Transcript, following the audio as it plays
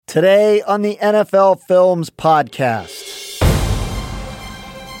Today on the NFL Films Podcast.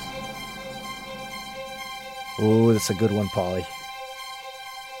 Oh, that's a good one, Paulie.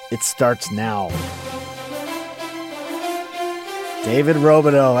 It starts now. David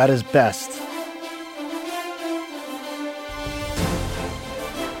Robideau at his best.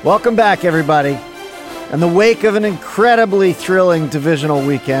 Welcome back, everybody. In the wake of an incredibly thrilling divisional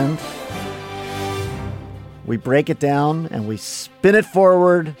weekend, we break it down and we spin it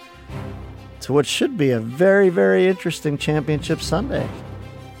forward to what should be a very, very interesting championship Sunday.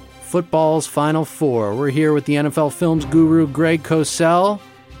 Football's Final Four. We're here with the NFL Films guru, Greg Cosell.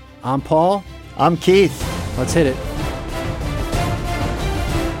 I'm Paul. I'm Keith. Let's hit it.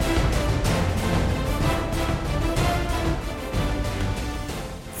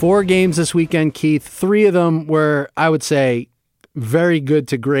 Four games this weekend, Keith. Three of them were, I would say, very good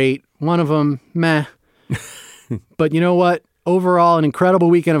to great. One of them, meh. But you know what? Overall, an incredible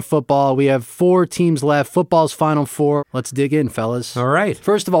weekend of football. We have four teams left. Football's Final Four. Let's dig in, fellas. All right.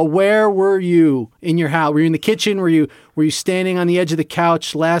 First of all, where were you in your house? Were you in the kitchen? Were you standing on the edge of the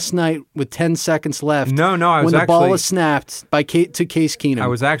couch last night with 10 seconds left? No, I was when the ball actually was snapped to Case Keenum. I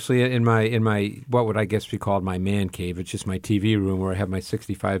was actually in my what would I guess be called my man cave. It's just my TV room where I have my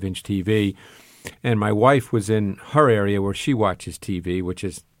 65-inch TV, and my wife was in her area where she watches TV, which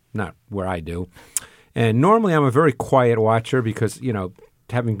is not where I do. And normally I'm a very quiet watcher because, you know,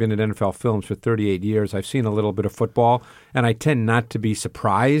 having been at NFL Films for 38 years, I've seen a little bit of football, and I tend not to be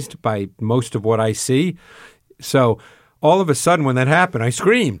surprised by most of what I see. So all of a sudden when that happened, I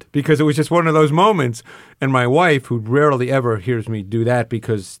screamed because it was just one of those moments. And my wife, who rarely ever hears me do that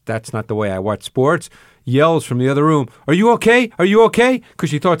because that's not the way I watch sports, yells from the other room, "Are you okay? Are you okay?"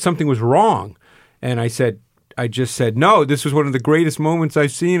 Because she thought something was wrong. And I just said, no, this was one of the greatest moments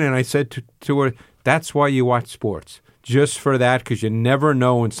I've seen. And I said to her, that's why you watch sports, just for that, because you never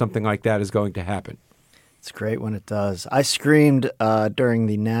know when something like that is going to happen. It's great when it does. I screamed during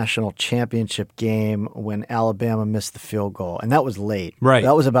the national championship game when Alabama missed the field goal, and that was late. Right,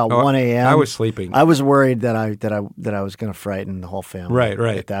 that was about 1 a.m. I was sleeping. I was worried that I was going to frighten the whole family.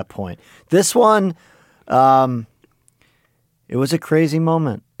 Right. At that point, this one, it was a crazy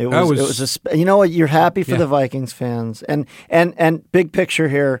moment. It was you know what? You're happy for the Vikings fans, and big picture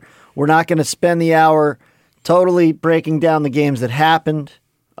here. We're not going to spend the hour totally breaking down the games that happened.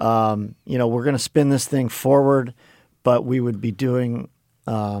 We're going to spin this thing forward, but we would be doing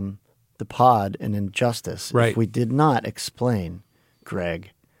the pod an injustice if we did not explain,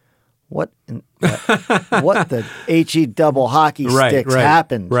 Greg, what the HE double hockey sticks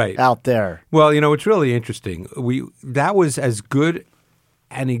happened out there. Well, you know, it's really interesting. That was as good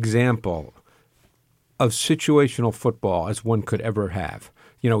an example of situational football as one could ever have.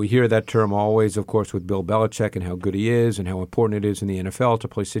 You know, we hear that term always, of course, with Bill Belichick and how good he is and how important it is in the NFL to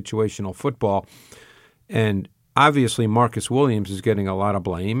play situational football. And obviously Marcus Williams is getting a lot of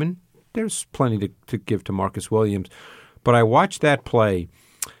blame, and there's plenty to give to Marcus Williams. But I watched that play,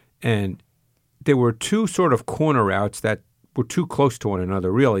 and there were two sort of corner routes that were too close to one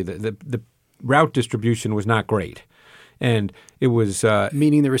another, really. The route distribution was not great. And it was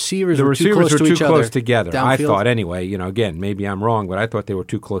meaning the receivers were too close together. Downfield. I thought anyway. You know, again, maybe I'm wrong, but I thought they were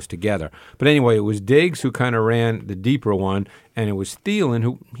too close together. But anyway, it was Diggs who kind of ran the deeper one, and it was Thielen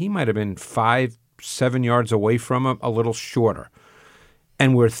who he might have been 5-7 yards away from him, a little shorter.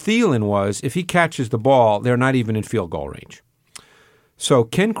 And where Thielen was, if he catches the ball, they're not even in field goal range. So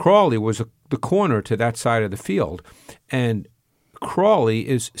Ken Crawley was the corner to that side of the field, and Crawley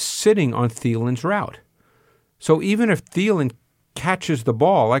is sitting on Thielen's route. So even if Thielen catches the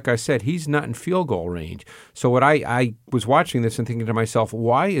ball, like I said, he's not in field goal range. So what I was watching this and thinking to myself,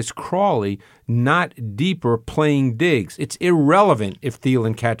 why is Crawley not deeper playing Diggs? It's irrelevant if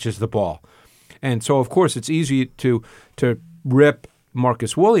Thielen catches the ball. And so, of course, it's easy to rip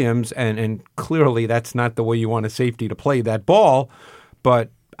Marcus Williams, and clearly that's not the way you want a safety to play that ball.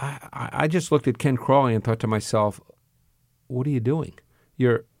 But I just looked at Ken Crawley and thought to myself, what are you doing?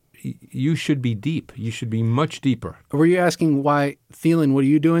 You should be deep. You should be much deeper. Were you asking why Thielen? What are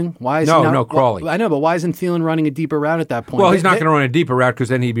you doing? Why is no Crawley? I know, but why isn't Thielen running a deeper route at that point? Well, he's not going to run a deeper route because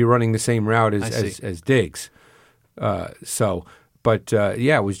then he'd be running the same route as Diggs. It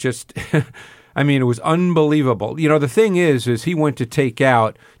was just. I mean, it was unbelievable. You know, the thing is he went to take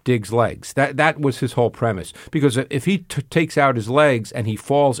out Diggs' legs. That was his whole premise. Because if he takes out his legs and he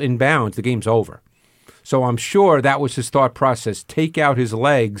falls inbounds, the game's over. So I'm sure that was his thought process. Take out his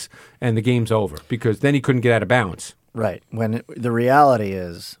legs and the game's over, because then he couldn't get out of bounds. Right. The reality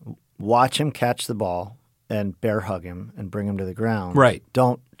is, watch him catch the ball and bear hug him and bring him to the ground. Right.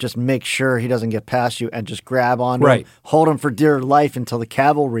 Don't just make sure he doesn't get past you and just grab on Right. him, hold him for dear life until the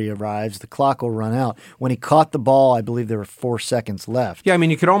cavalry arrives. The clock will run out. When he caught the ball, I believe there were 4 seconds left. Yeah, I mean,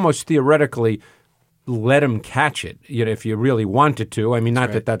 you could almost theoretically let him catch it, if you really wanted to. I mean,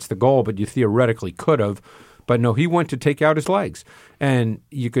 not that that's the goal, but you theoretically could have. But no, he went to take out his legs. And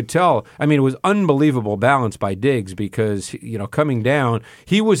you could tell, I mean, it was unbelievable balance by Diggs because, coming down,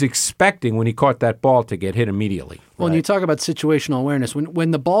 he was expecting when he caught that ball to get hit immediately. Well, and you talk about situational awareness. When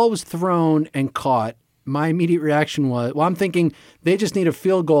the ball was thrown and caught, my immediate reaction was, I'm thinking they just need a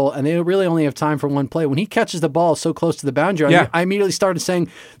field goal and they really only have time for one play. When he catches the ball so close to the boundary, I immediately started saying,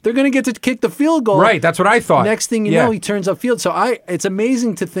 they're going to get to kick the field goal. Right, that's what I thought. Next thing you know, he turns upfield. So it's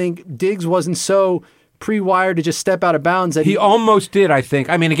amazing to think Diggs wasn't so pre-wired to just step out of bounds. That he almost did, I think.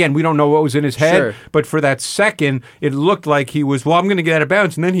 I mean, again, we don't know what was in his head, but for that second, it looked like he was, I'm going to get out of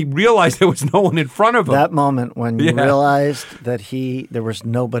bounds, and then he realized there was no one in front of him. That moment when you realized that there was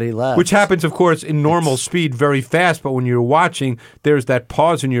nobody left. Which happens, of course, in normal speed very fast, but when you're watching, there's that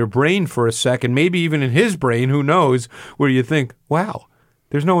pause in your brain for a second, maybe even in his brain, who knows, where you think, wow,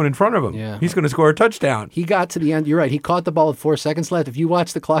 there's no one in front of him. Yeah. He's going to score a touchdown. He got to the end. You're right. He caught the ball with 4 seconds left. If you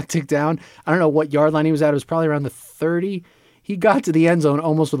watch the clock tick down, I don't know what yard line he was at. It was probably around the 30. He got to the end zone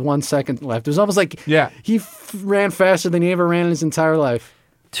almost with 1 second left. It was almost like he ran faster than he ever ran in his entire life.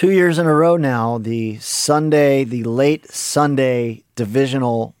 2 years in a row now, the late Sunday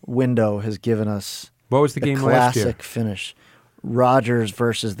divisional window has given us what was the game last year? Classic finish. Rodgers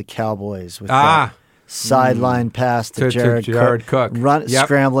versus the Cowboys with sideline pass to Jared Cook.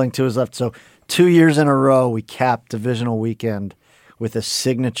 Scrambling to his left. So 2 years in a row, we capped divisional weekend with a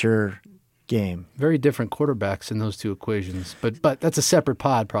signature game. Very different quarterbacks in those two equations, but that's a separate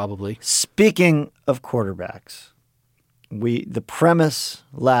pod probably. Speaking of quarterbacks, the premise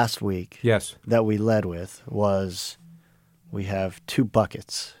last week that we led with was we have 2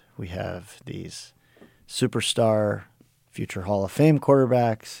 buckets. We have these superstar, future Hall of Fame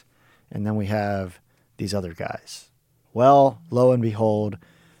quarterbacks, and then we have these other guys. Well, lo and behold,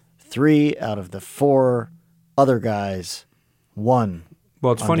 3 out of the 4 other guys won.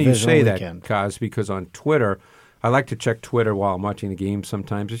 Well, it's funny you say that, Kaz, because on Twitter, I like to check Twitter while I'm watching the game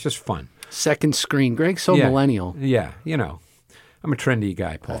sometimes. It's just fun. Second screen. Greg's so millennial. Yeah, I'm a trendy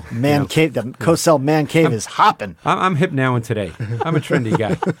guy, Paul. Cave, the Cosell man cave is hopping. I'm hip now and today. I'm a trendy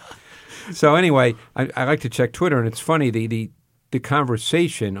guy. So anyway, I like to check Twitter, and it's funny, the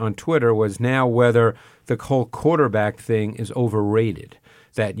conversation on Twitter was now whether the whole quarterback thing is overrated.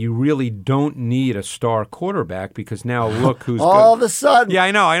 That you really don't need a star quarterback because now look who's all of a sudden. Yeah,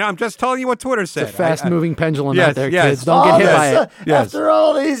 I know. I'm just telling you what Twitter said. It's a fast-moving pendulum out there, kids. Don't get hit by it. After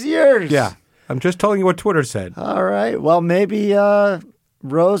all these years. Yeah, I'm just telling you what Twitter said. All right. Well, maybe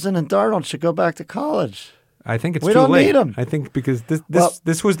Rosen and Darnold should go back to college. I think it's we too don't late. Need them. I think because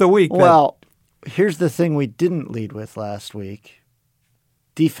this was the week. Well, here's the thing we didn't lead with last week: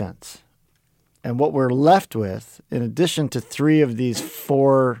 defense. And what we're left with, in addition to 3 of these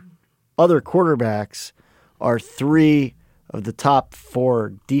 4 other quarterbacks, are 3 of the top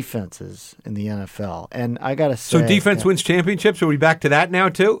 4 defenses in the NFL. And I got to say... So defense wins championships? Are we back to that now,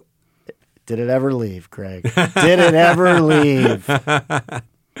 too? Did it ever leave, Greg? Did it ever leave?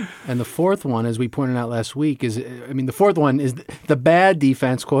 And the fourth one, as we pointed out last week, the fourth one is the bad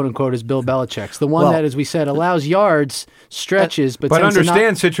defense, quote unquote, is Bill Belichick's. The one that, as we said, allows yards, stretches, but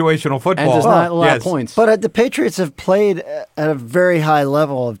understands situational football. And does not allow points. But the Patriots have played at a very high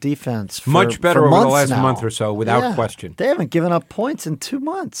level of defense much better over the last now. month or so, without question. They haven't given up points in 2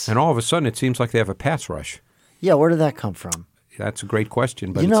 months. And all of a sudden, it seems like they have a pass rush. Yeah, where did that come from? That's a great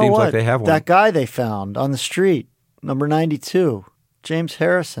question, but it seems like they have one. That guy they found on the street, number 92, James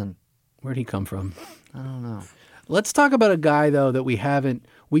Harrison. Where'd he come from? I don't know. Let's talk about a guy, though, that we haven't.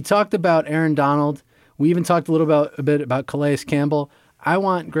 We talked about Aaron Donald. We even talked a bit about Calais Campbell. I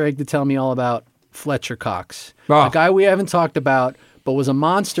want Greg to tell me all about Fletcher Cox, a guy we haven't talked about, but was a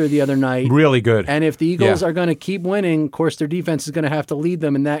monster the other night. Really good. And if the Eagles are going to keep winning, of course, their defense is going to have to lead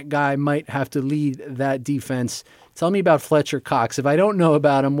them, and that guy might have to lead that defense. Tell me about Fletcher Cox. If I don't know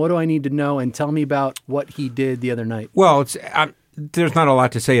about him, what do I need to know? And tell me about what he did the other night. Well, there's not a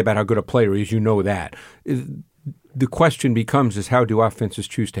lot to say about how good a player he is. You know that. The question becomes is how do offenses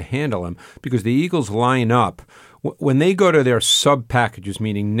choose to handle him? Because the Eagles line up, when they go to their sub packages,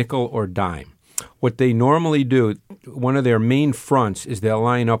 meaning nickel or dime, what they normally do, one of their main fronts is they'll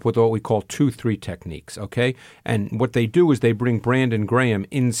line up with what we call 2-3 techniques, okay? And what they do is they bring Brandon Graham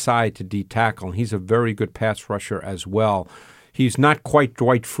inside to D-tackle, and he's a very good pass rusher as well. He's not quite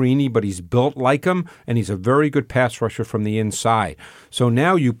Dwight Freeney, but he's built like him, and he's a very good pass rusher from the inside. So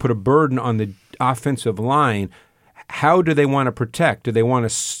now you put a burden on the offensive line. how do they want to protect? Do they want to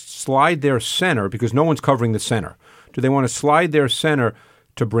slide their center, because no one's covering the center? Do they want to slide their center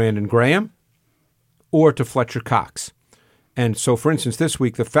to Brandon Graham or to Fletcher Cox? And so, for instance, this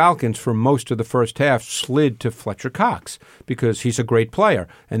week, the Falcons, for most of the first half, slid to Fletcher Cox because he's a great player.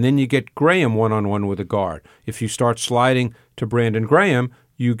 And then you get Graham one-on-one with a guard. If you start sliding to Brandon Graham,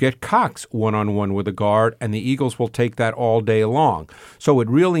 you get Cox one-on-one with a guard, and the Eagles will take that all day long. So it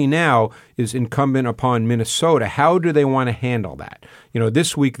really now is incumbent upon Minnesota. How do they want to handle that?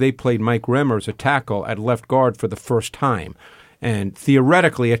 This week they played Mike Remmer as a tackle at left guard for the first time. And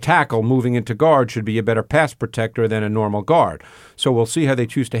theoretically, a tackle moving into guard should be a better pass protector than a normal guard. So we'll see how they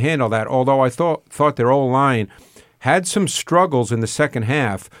choose to handle that, although I thought their O-line had some struggles in the second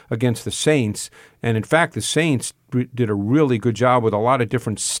half against the Saints. And in fact, the Saints did a really good job with a lot of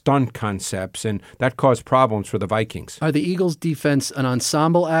different stunt concepts, and that caused problems for the Vikings. Are the Eagles' defense an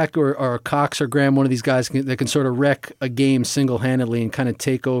ensemble act, or Cox or Graham one of these guys that can sort of wreck a game single-handedly and kind of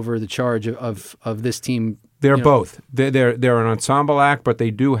take over the charge of this team? They're both. They're an ensemble act, but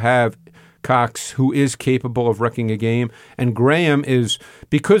they do have Cox, who is capable of wrecking a game. And Graham is,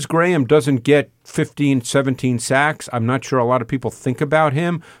 because Graham doesn't get 15, 17 sacks, I'm not sure a lot of people think about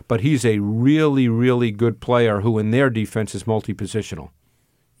him, but he's a really, really good player who in their defense is multi-positional.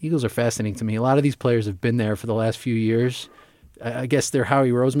 Eagles are fascinating to me. A lot of these players have been there for the last few years. I guess they're Howie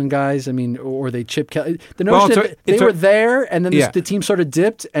Roseman guys. I mean, or they Chip Kelly. The notion that they were there, and then the team sort of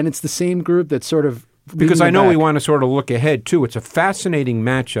dipped, and it's the same group that sort of... Because I know we want to sort of look ahead, too. It's a fascinating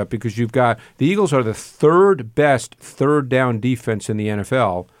matchup because you've got the Eagles are the third best third down defense in the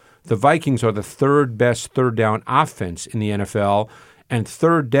NFL. The Vikings are the third best third down offense in the NFL. And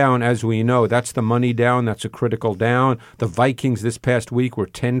third down, as we know, that's the money down. That's a critical down. The Vikings this past week were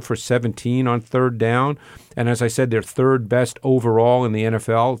 10 for 17 on third down. And as I said, they're third best overall in the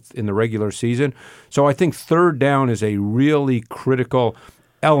NFL in the regular season. So I think third down is a really critical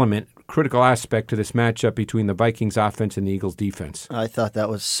aspect to this matchup between the Vikings offense and the Eagles defense. I thought that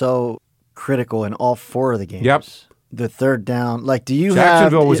was so critical in all four of the games. Yep. The third down. Like, do you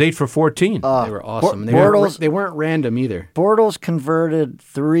Jacksonville was 8 for 14. They were awesome. They weren't random either. Bortles converted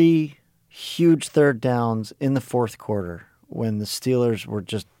 3 huge third downs in the fourth quarter when the Steelers were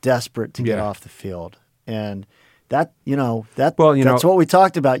just desperate to get off the field. And that's what we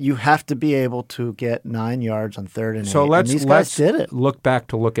talked about. You have to be able to get 9 yards on third and 8. So these guys did it. Look back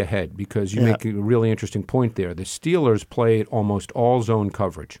to look ahead because you make a really interesting point there. The Steelers played almost all zone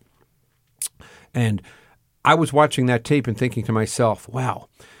coverage. And I was watching that tape and thinking to myself, wow,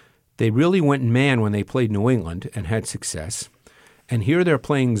 they really went man when they played New England and had success. And here they're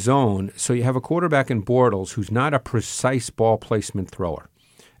playing zone. So you have a quarterback in Bortles who's not a precise ball placement thrower.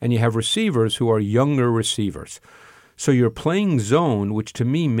 And you have receivers who are younger receivers. So you're playing zone, which to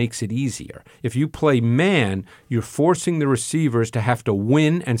me makes it easier. If you play man, you're forcing the receivers to have to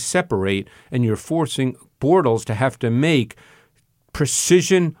win and separate, and you're forcing Bortles to have to make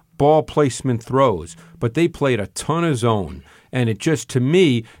precision ball placement throws. But they played a ton of zone, and it just, to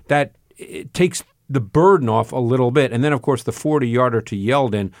me, that it takes the burden off a little bit. And then, of course, the 40-yarder to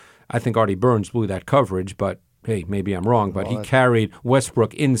Yeldon, I think Artie Burns blew that coverage, but hey, maybe I'm wrong, but he carried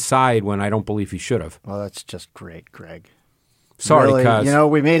Westbrook inside when I don't believe he should have. Well, that's just great, Greg. Sorry, really, Kaz.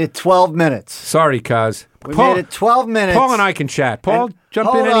 We made it 12 minutes. Sorry, Kaz. We made it 12 minutes. Paul and I can chat. Paul,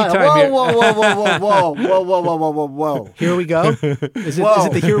 jump in anytime here. Whoa. Here we go? Is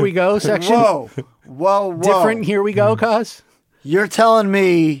it the here we go section? Whoa. Different here we go, Kaz? You're telling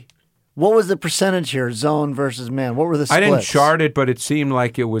me, what was the percentage here, zone versus man? What were the splits? I didn't chart it, but it seemed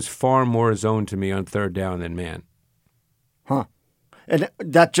like it was far more zone to me on third down than man. Huh. And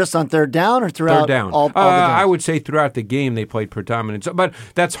that just on third down or throughout third down. all the games? I would say throughout the game they played predominant. But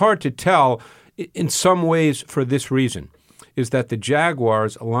that's hard to tell in some ways for this reason, is that the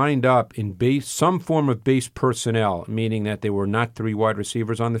Jaguars lined up in some form of base personnel, meaning that they were not 3 wide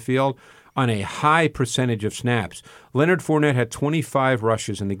receivers on the field, on a high percentage of snaps. Leonard Fournette had 25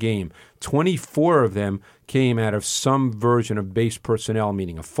 rushes in the game. 24 of them came out of some version of base personnel,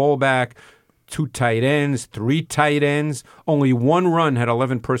 meaning a fullback, 2 tight ends, 3 tight ends. Only 1 run had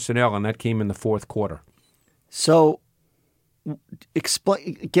 11 personnel, and that came in the fourth quarter. So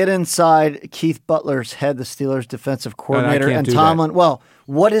get inside Keith Butler's head, the Steelers' defensive coordinator, and Tomlin. Well,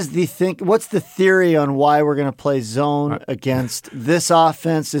 what's the theory on why we're going to play zone against this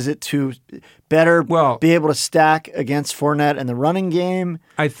offense? Is it to better be able to stack against Fournette in the running game?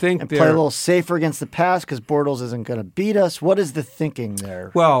 I think and play a little safer against the pass because Bortles isn't going to beat us. What is the thinking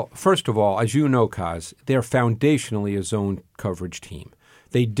there? Well, first of all, as you know, Kaz, they're foundationally a zone coverage team.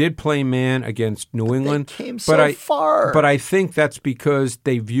 They did play man against New England. They came so far. But I think that's because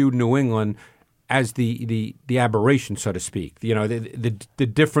they viewed New England as the aberration, so to speak, the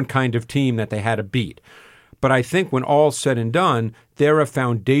different kind of team that they had to beat. But I think when all's said and done, they're a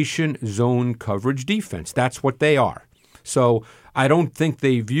foundation zone coverage defense. That's what they are. So I don't think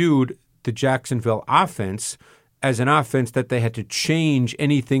they viewed the Jacksonville offense as an offense that they had to change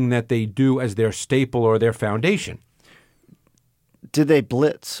anything that they do as their staple or their foundation. Did they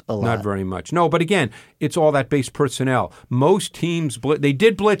blitz a lot? Not very much. No, but again, it's all that base personnel. Most teams, they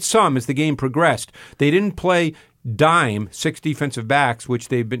did blitz some as the game progressed. They didn't play dime, 6 defensive backs, which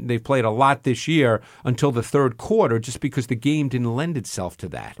they've played a lot this year, until the third quarter, just because the game didn't lend itself to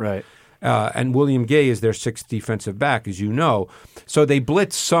that. Right. And William Gay is their 6th defensive back, as you know. So they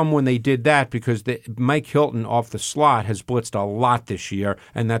blitzed some when they did that because Mike Hilton off the slot has blitzed a lot this year,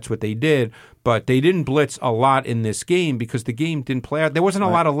 and that's what they did. But they didn't blitz a lot in this game because the game didn't play out. There wasn't a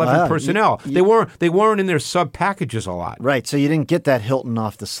lot of 11 personnel. They weren't in their sub packages a lot. Right. So you didn't get that Hilton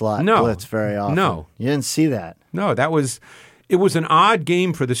off the slot blitz very often. No. You didn't see that. No, it was an odd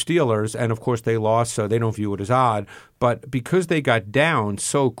game for the Steelers, and of course they lost, so they don't view it as odd. But because they got down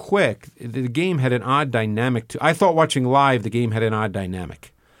so quick, the game had an odd dynamic. I thought watching live, the game had an odd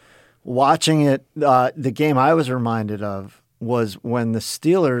dynamic. Watching it, the game I was reminded of was when the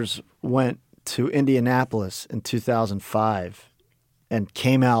Steelers went to Indianapolis in 2005 and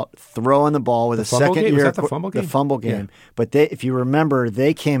came out throwing the ball with a second game? year. Was that the fumble game? The fumble game. Yeah. But if you remember,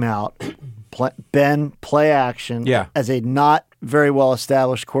 they came out play action as a not very well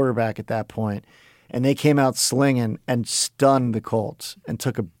established quarterback at that point. And they came out slinging and stunned the Colts and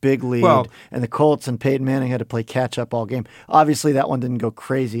took a big lead. And the Colts and Peyton Manning had to play catch-up all game. Obviously, that one didn't go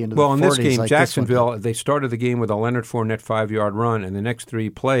crazy into the 40s. Well, in this game, like Jacksonville, they started the game with a Leonard Fournette 5-yard run, and the next 3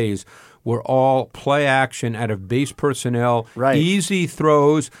 plays were all play action out of base personnel, easy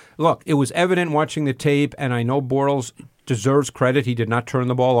throws. Look, it was evident watching the tape, and I know Bortles deserves credit. He did not turn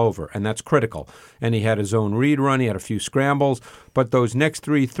the ball over, and that's critical. And he had his own read run. He had a few scrambles. But those next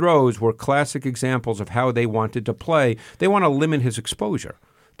 3 throws were classic examples of how they wanted to play. They want to limit his exposure.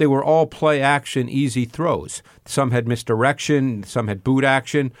 They were all play action, easy throws. Some had misdirection, some had boot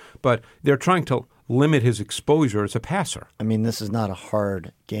action, but they're trying to limit his exposure as a passer. I mean, this is not a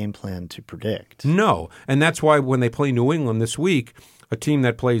hard game plan to predict. No, and that's why when they play New England this week, a team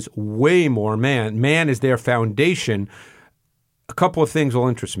that plays way more man is their foundation. A couple of things will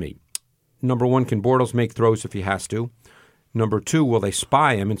interest me. Number 1, can Bortles make throws if he has to? Number 2, will they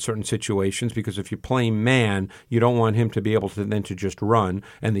spy him in certain situations? Because if you play man, you don't want him to be able to then to just run.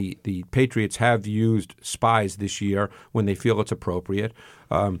 And the Patriots have used spies this year when they feel it's appropriate.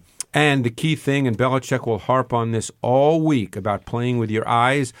 And the key thing, and Belichick will harp on this all week about playing with your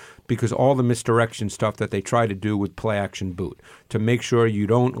eyes, because all the misdirection stuff that they try to do with play-action boot, to make sure you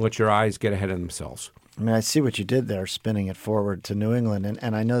don't let your eyes get ahead of themselves. I mean, I see what you did there, spinning it forward to New England,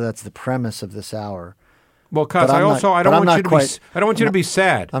 and I know that's the premise of this hour. Well, Cos, I don't want you to be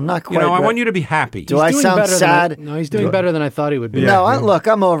sad. I'm not quite. I want you to be happy. Do I sound sad? No, he's doing better than I thought he would be. No, look,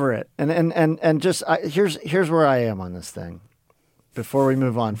 I'm over it, and just here's where I am on this thing. Before we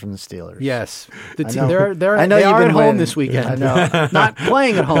move on from the Steelers, yes, they are waiting. at home this weekend. I know, not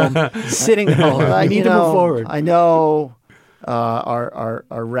playing at home, sitting at home. We need to move forward. I know our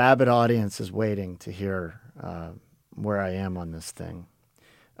rabid audience is waiting to hear where I am on this thing.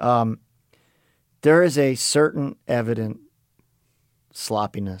 There is a certain evident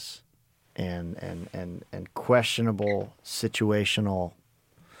sloppiness and questionable situational,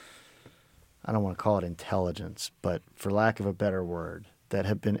 I don't want to call it intelligence, but for lack of a better word, that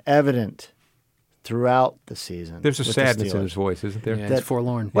have been evident throughout the season. There's a sadness in his voice, isn't there? Yeah, it's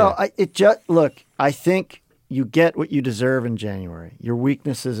forlorn. Well, look, I think you get what you deserve in January. Your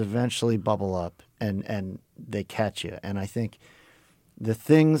weaknesses eventually bubble up and they catch you. And I think the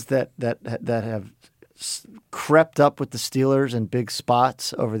things that have crept up with the Steelers in big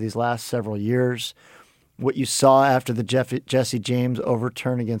spots over these last several years, what you saw after the Jesse James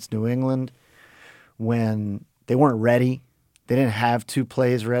overturn against New England, when they weren't ready, they didn't have 2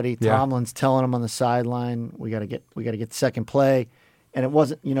 plays ready. Yeah. Tomlin's telling them on the sideline, we got to get the second play, and it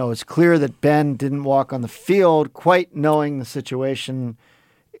wasn't. It's clear that Ben didn't walk on the field quite knowing the situation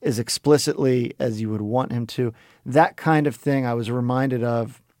as explicitly as you would want him to. That kind of thing I was reminded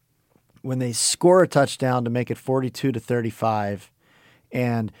of when they score a touchdown to make it 42-35,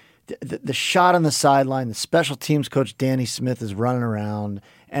 and the shot on the sideline, the special teams coach Danny Smith is running around,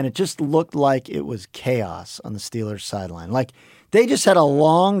 and it just looked like it was chaos on the Steelers sideline. Like they just had a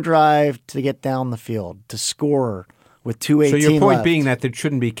long drive to get down the field to score with 2:18 So your point left. being that there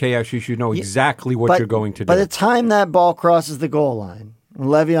shouldn't be chaos, you should know exactly what you're going to do. By the time that ball crosses the goal line, when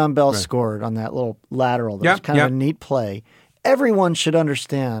Le'Veon Bell scored on that little lateral, that was kind of a neat play, everyone should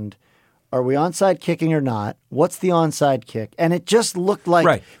understand are we onside kicking or not? What's the onside kick? And it just looked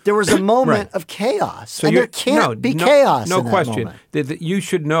like there was a moment of chaos. So and there can't be chaos No in that question. moment. You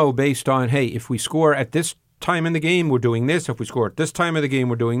should know based on, hey, if we score at this time in the game, we're doing this. If we score at this time of the game,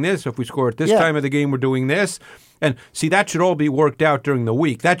 we're doing this. If we score at this time of the game, we're doing this. And see, that should all be worked out during the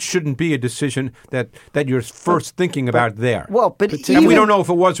week. That shouldn't be a decision that you're first thinking about there. Well, and we don't know if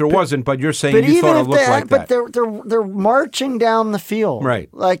it was or wasn't, but you're saying you thought it looked like that. But they're marching down the field. Right.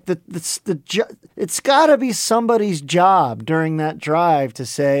 Like it's got to be somebody's job during that drive to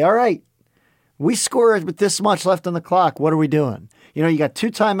say, all right, we scored with this much left on the clock. What are we doing? You got 2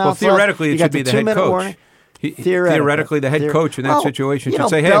 timeouts Well, theoretically, left. it should be the head coach. Warning. Theoretically, the head coach in that situation should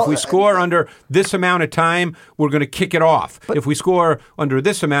say, hey, if we score under this amount of time, we're going to kick it off. If we score under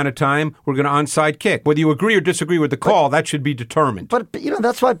this amount of time, we're going to onside kick. Whether you agree or disagree with the call, that should be determined. But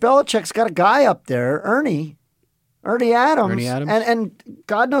that's why Belichick's got a guy up there, Ernie Adams. And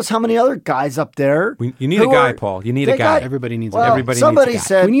God knows how many other guys up there. You need a guy, Paul. You need a guy. Everybody needs a guy. Somebody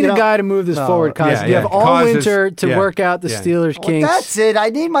said, we need a guy to move this forward, Cosell. You have all winter to work out the Steelers' kinks. That's it. I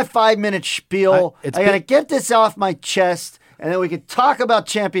need my 5-minute spiel. I got to get this off my chest, and then we can talk about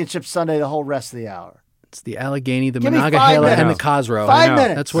Championship Sunday the whole rest of the hour. It's the Allegheny, the Monongahela, and the Cosroe. 5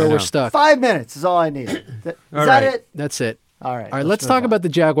 minutes. That's where we're stuck. 5 minutes is all I need. Is that it? That's it. All right. Let's talk about the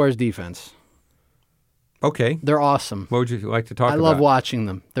Jaguars' defense. Okay. They're awesome. What would you like to talk about? I love watching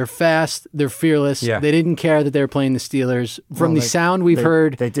them. They're fast. They're fearless. Yeah. They didn't care that they were playing the Steelers. From the sound we've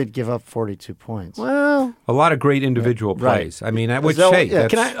heard. They did give up 42 points. Well. A lot of great individual plays. Right. I mean, that would shake.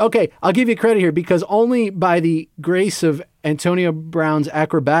 I'll give you credit here because only by the grace of Antonio Brown's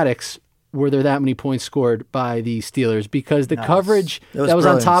acrobatics were there that many points scored by the Steelers because the coverage that was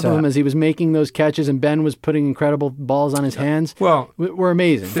on top of him as he was making those catches and Ben was putting incredible balls on his hands were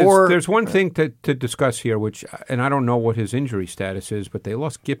amazing. There's one thing to discuss here, and I don't know what his injury status is, but they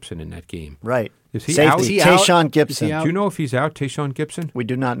lost Gibson in that game. Right. Is he out? Tayshaun Gibson. Do you know if he's out, Tayshaun Gibson? We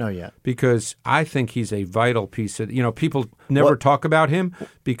do not know yet. Because I think he's a vital piece of, people never talk about him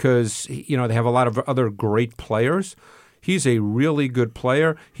because, they have a lot of other great players. He's a really good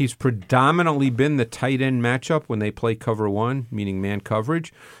player. He's predominantly been the tight end matchup when they play cover one, meaning man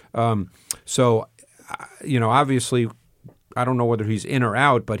coverage. So, obviously, I don't know whether he's in or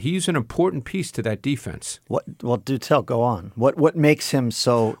out, but he's an important piece to that defense. Well, do tell. Go on. What makes him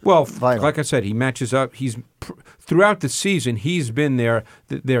so vital? Like I said, he matches up. Throughout the season, he's been their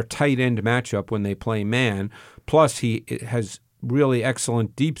tight end matchup when they play man. Plus, he has really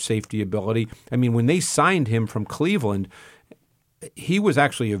excellent deep safety ability. I mean, when they signed him from Cleveland, he was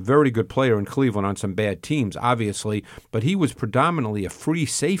actually a very good player in Cleveland on some bad teams, obviously, but he was predominantly a free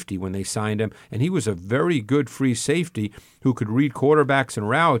safety when they signed him, and he was a very good free safety who could read quarterbacks and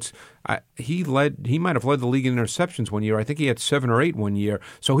routes. He might have led the league in interceptions one year. I think he had 7 or 8 one year.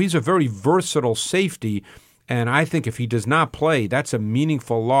 So he's a very versatile safety. And I think if he does not play, that's a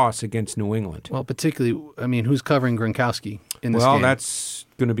meaningful loss against New England. Well, particularly, who's covering Gronkowski in this game? Well, that's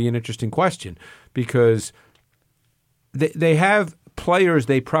going to be an interesting question because they have players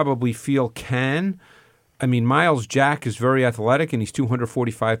they probably feel can. Miles Jack is very athletic, and he's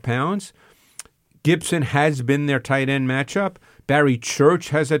 245 pounds. Gibson has been their tight end matchup. Barry Church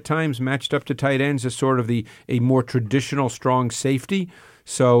has at times matched up to tight ends as sort of a more traditional strong safety.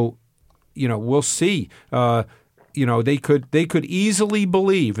 So we'll see. They could easily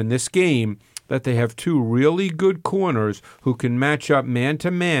believe in this game that they have 2 really good corners who can match up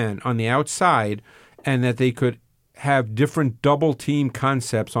man-to-man on the outside and that they could have different double-team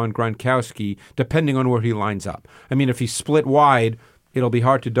concepts on Gronkowski depending on where he lines up. If he's split wide, it'll be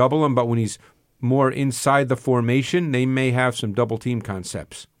hard to double him, but when he's more inside the formation, they may have some double-team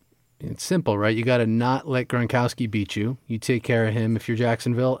concepts. It's simple, right? You got to not let Gronkowski beat you. You take care of him if you're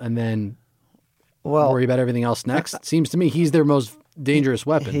Jacksonville, and then worry about everything else next. Seems to me he's their most dangerous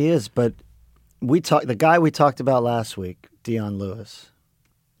weapon. He is, but the guy we talked about last week, Dion Lewis,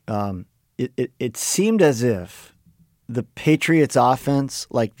 it seemed as if the Patriots offense,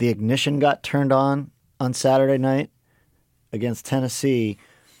 like the ignition got turned on Saturday night against Tennessee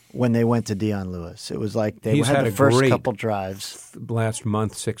when they went to Dion Lewis. It was like they had the first couple drives. Last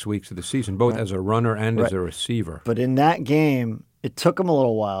month, 6 weeks of the season, both as a runner and as a receiver. But in that game, it took them a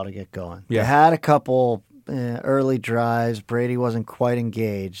little while to get going. Yeah. They had a couple early drives. Brady wasn't quite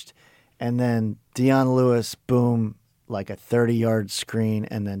engaged. And then Dion Lewis, boom, like a 30-yard screen.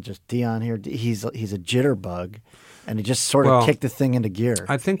 And then just Dion here, he's a jitterbug. And he just sort of kicked the thing into gear.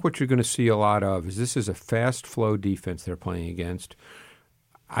 I think what you're going to see a lot of is this is a fast flow defense they're playing against.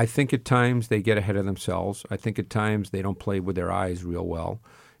 I think at times they get ahead of themselves. I think at times they don't play with their eyes real well.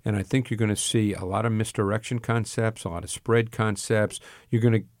 And I think you're going to see a lot of misdirection concepts, a lot of spread concepts. You're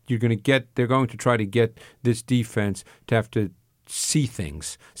going to they're going to try to get this defense to have to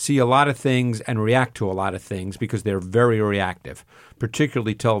see a lot of things and react to a lot of things because they're very reactive,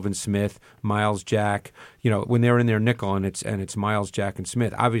 particularly Telvin Smith, Miles Jack. When they're in their nickel and it's Miles Jack and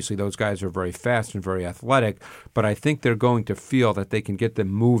Smith, obviously those guys are very fast and very athletic, but I think they're going to feel that they can get them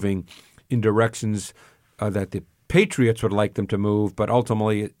moving in directions that the Patriots would like them to move, but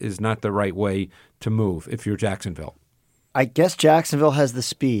ultimately is not the right way to move if you're Jacksonville. I guess Jacksonville has the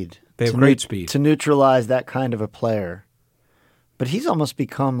speed. They have great speed to neutralize that kind of a player. But he's almost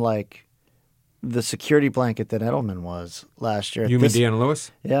become like the security blanket that Edelman was last year. You mean Deion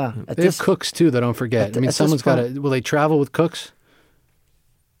Lewis? Yeah. They have Cooks, too, don't forget. Someone's got to – will they travel with Cooks?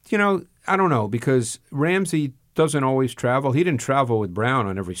 I don't know because Ramsey doesn't always travel. He didn't travel with Brown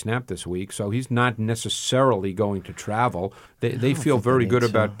on every snap this week, so he's not necessarily going to travel. They feel very good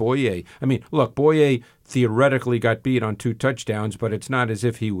about Boye. I mean, look, Boye theoretically got beat on 2 touchdowns, but it's not as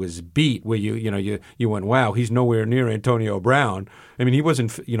if he was beat where you went, wow, he's nowhere near Antonio Brown. I mean, he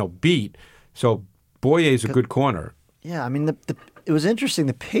wasn't beat. So Boye's a good corner. Yeah, I mean, it was interesting.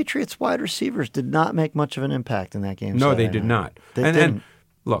 The Patriots wide receivers did not make much of an impact in that game. No, they did not. They didn't.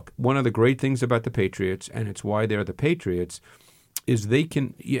 Look, one of the great things about the Patriots, and it's why they're the Patriots, is they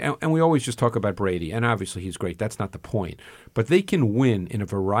can – and we always just talk about Brady, and obviously he's great. That's not the point. But they can win in a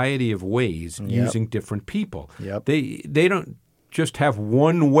variety of ways using different people. Yep. They don't just have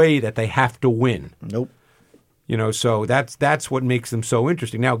one way that they have to win. Nope. So that's what makes them so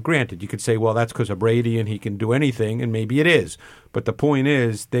interesting. Now, granted, you could say, well, that's because of Brady and he can do anything, and maybe it is. But the point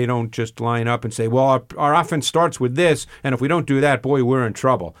is they don't just line up and say, well, our offense starts with this, and if we don't do that, boy, we're in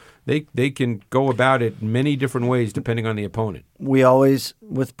trouble. They can go about it many different ways depending on the opponent. We always,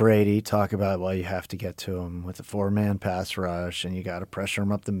 with Brady, talk about, well, you have to get to him with a 4-man pass rush, and you got to pressure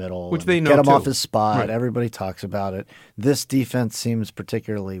him up the middle. Which they know get him too. off his spot. Right. Everybody talks about it. This defense seems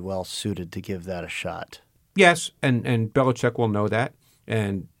particularly well-suited to give that a shot. Yes, and Belichick will know that.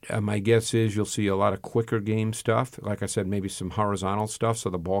 And my guess is you'll see a lot of quicker game stuff. Like I said, maybe some horizontal stuff so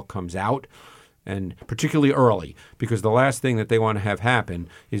the ball comes out, and particularly early, because the last thing that they want to have happen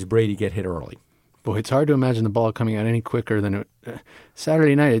is Brady get hit early. Boy, it's hard to imagine the ball coming out any quicker than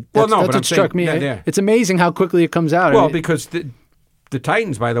Saturday night. That's what struck me. Yeah. It's amazing how quickly it comes out. Well, because the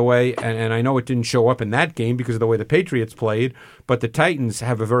Titans, by the way, and I know it didn't show up in that game because of the way the Patriots played, but the Titans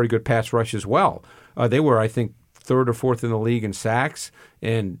have a very good pass rush as well. They were, I think, 3rd or 4th in the league in sacks,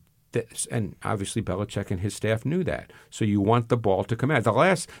 and obviously Belichick and his staff knew that. So you want the ball to come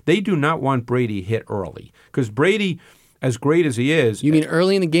out. They do not want Brady hit early because Brady, as great as he is, you mean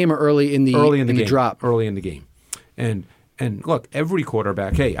early in the game or early in the game, drop? Early in the game, and look, every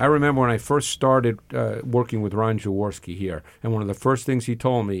quarterback. Hey, I remember when I first started working with Ron Jaworski here, and one of the first things he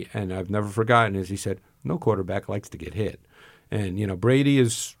told me, and I've never forgotten, is he said, "No quarterback likes to get hit," and Brady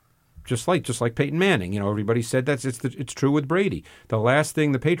is. Just like Peyton Manning, everybody said it's true with Brady. The last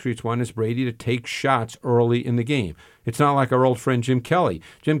thing the Patriots want is Brady to take shots early in the game. It's not like our old friend Jim Kelly.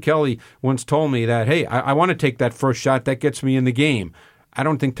 Jim Kelly once told me that, hey, I want to take that first shot that gets me in the game. I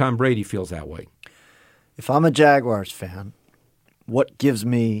don't think Tom Brady feels that way. If I'm a Jaguars fan,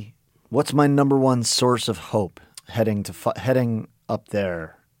 what's my number one source of hope heading up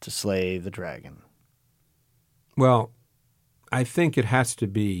there to slay the dragon? Well, I think it has to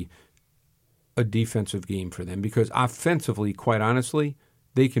be a defensive game for them because offensively, quite honestly,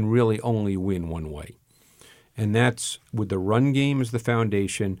 they can really only win one way. And that's with the run game as the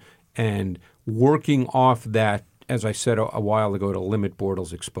foundation and working off that, as I said a while ago, to limit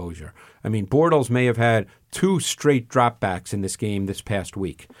Bortles' exposure. I mean, Bortles may have had 2 straight dropbacks in this game this past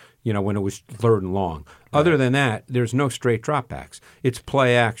week, when it was 3rd and long. Right. Other than that, there's no straight dropbacks. It's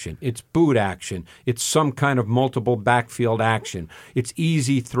play action. It's boot action. It's some kind of multiple backfield action. It's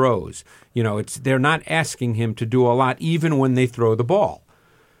easy throws. They're not asking him to do a lot even when they throw the ball.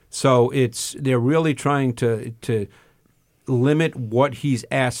 So they're really trying to limit what he's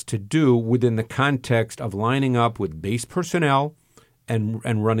asked to do within the context of lining up with base personnel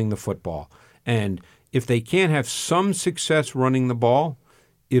and running the football. And if they can't have some success running the ball,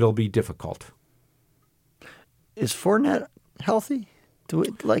 it'll be difficult. Is Fournette healthy?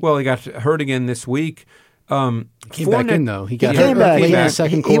 Well, he got hurt again this week. Came back in, though. He came back in the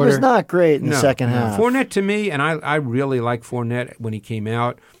second quarter. He was not great in the second half. Fournette, to me, and I really like Fournette when he came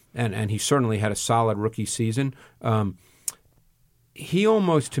out, and he certainly had a solid rookie season. He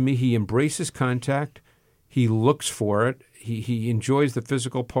almost, to me, he embraces contact. He looks for it. He enjoys the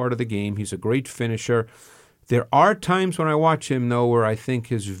physical part of the game. He's a great finisher. There are times when I watch him, though, where I think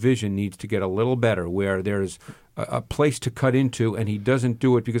his vision needs to get a little better, where there's a place to cut into, and he doesn't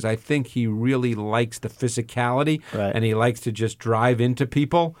do it because I think he really likes the physicality, and he likes to just drive into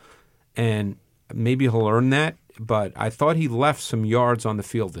people, and maybe he'll learn that. But I thought he left some yards on the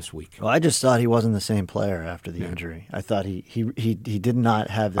field this week. Well, I just thought he wasn't the same player after the injury. I thought he did not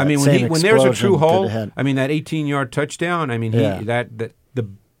have that. I mean, when there's a true hole, I mean, that 18-yard touchdown. I mean,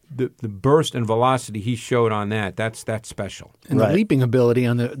 the burst and velocity he showed on that's special. And the leaping ability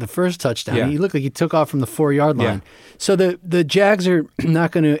on the first touchdown. He looked like he took off from the 4-yard line. So the Jags are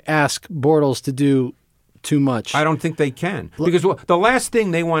not going to ask Bortles to do too much. I don't think they can. Because the last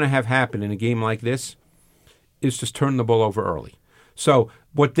thing they want to have happen in a game like this is just turn the ball over early. So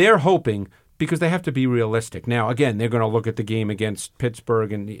what they're hoping, because they have to be realistic. Now, again, they're going to look at the game against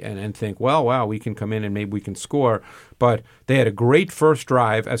Pittsburgh and think, well, wow, we can come in and maybe we can score. But they had a great first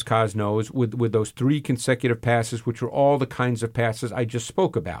drive, as Cos knows, with those 3 consecutive passes, which were all the kinds of passes I just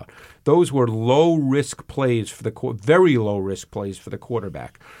spoke about. Those were low-risk plays for very low-risk plays for the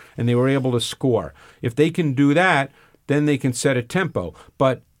quarterback, and they were able to score. If they can do that, then they can set a tempo.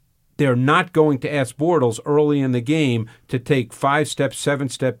 But they're not going to ask Bortles early in the game to take 5-step,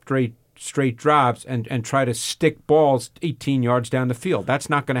 7-step straight drops and try to stick balls 18 yards down the field. That's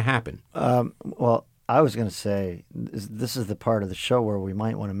not going to happen. Well, I was going to say this is the part of the show where we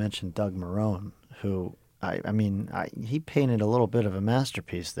might want to mention Doug Marrone, who he painted a little bit of a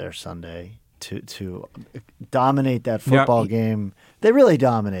masterpiece there Sunday to dominate that football game. They really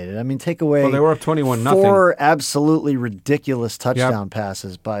dominated. I mean, take away they were up 21-0. 4 absolutely ridiculous touchdown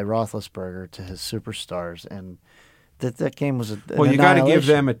passes by Roethlisberger to his superstars, and that game was you got to give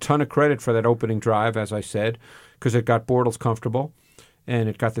them a ton of credit for that opening drive, as I said, because it got Bortles comfortable, and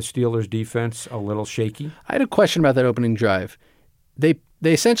it got the Steelers' defense a little shaky. I had a question about that opening drive. They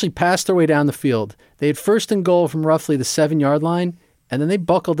essentially passed their way down the field. They had 1st and goal from roughly the 7-yard line, and then they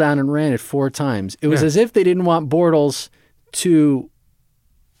buckled down and ran it 4 times. It was as if they didn't want Bortles to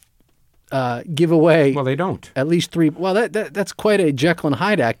give away. Well, they don't. At least 3. Well, that's quite a Jekyll and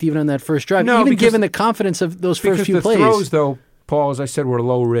Hyde act, even on that first drive. No, even given the confidence of those first few plays. Because the throws, though, Paul, as I said, were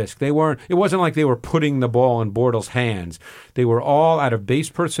low risk. It wasn't like they were putting the ball in Bortles' hands. They were all out of base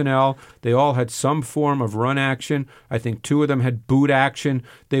personnel. They all had some form of run action. I think 2 of them had boot action.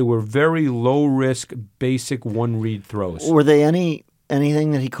 They were very low risk, basic one-read throws. Were they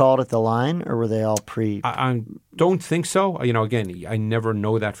anything that he called at the line, or were they all pre? I don't think so. Again, I never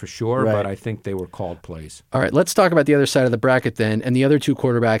know that for sure, but I think they were called plays. All right, let's talk about the other side of the bracket then, and the other 2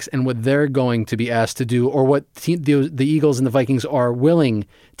 quarterbacks, and what they're going to be asked to do, or what the Eagles and the Vikings are willing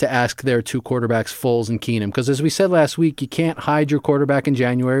to ask their 2 quarterbacks, Foles and Keenum. Because as we said last week, you can't hide your quarterback in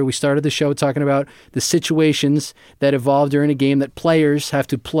January. We started the show talking about the situations that evolve during a game that players have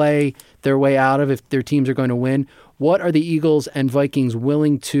to play their way out of if their teams are going to win. What are the Eagles and Vikings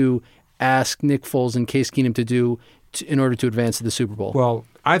willing to ask Nick Foles and Case Keenum to do in order to advance to the Super Bowl? Well,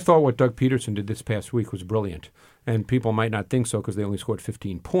 I thought what Doug Peterson did this past week was brilliant. And people might not think so because they only scored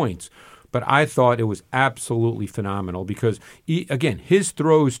 15 points. But I thought it was absolutely phenomenal because, again, his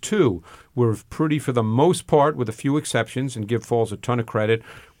throws, too, were pretty, for the most part, with a few exceptions, and give Foles a ton of credit,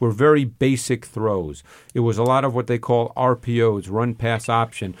 were very basic throws. It was a lot of what they call RPOs, run-pass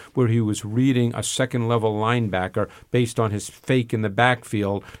option, where he was reading a second-level linebacker based on his fake in the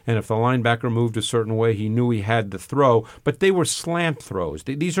backfield, and if the linebacker moved a certain way, he knew he had the throw. But they were slant throws.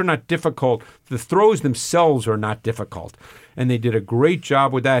 These are not difficult. The throws themselves are not difficult. And they did a great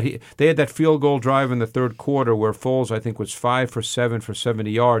job with that. They had that field goal drive in the third quarter where Foles, I think, was 5 for 7 for 70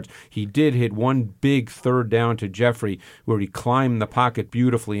 yards. He did hit one big third down to Jeffrey where he climbed the pocket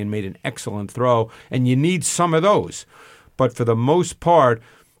beautifully and made an excellent throw. And you need some of those. But for the most part,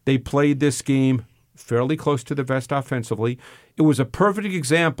 they played this game fairly close to the vest offensively. It was a perfect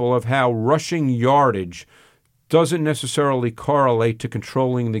example of how rushing yardage doesn't necessarily correlate to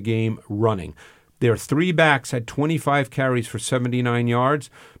controlling the game running. Their 3 backs had 25 carries for 79 yards,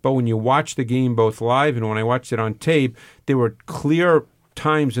 but when you watch the game both live and when I watched it on tape, there were clear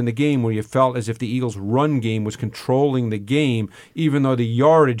times in the game where you felt as if the Eagles' run game was controlling the game, even though the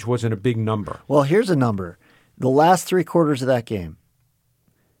yardage wasn't a big number. Well, here's a number. The last 3 quarters of that game,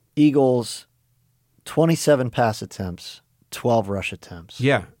 Eagles, 27 pass attempts, 12 rush attempts.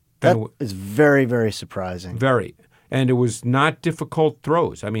 Yeah. That is very, very surprising. Very. And it was not difficult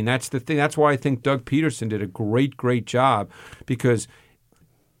throws. I mean, that's the thing. That's why I think Doug Peterson did a great, great job because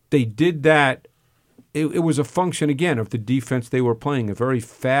they did that. It was a function, again, of the defense they were playing, a very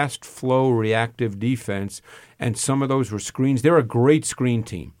fast flow, reactive defense, and some of those were screens. They're a great screen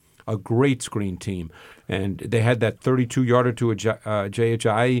team. a great screen team. And they had that 32-yarder to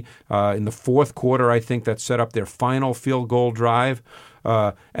Ajayi in the fourth quarter, I think, that set up their final field goal drive.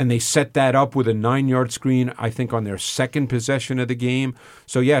 And they set that up with a 9-yard screen, I think, on their second possession of the game.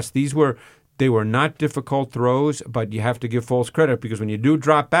 So, yes, they were not difficult throws, but you have to give Foles credit because when you do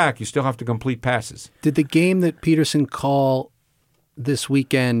drop back, you still have to complete passes. Did the game that Peterson called this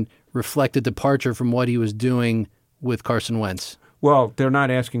weekend reflect a departure from what he was doing with Carson Wentz? Well, they're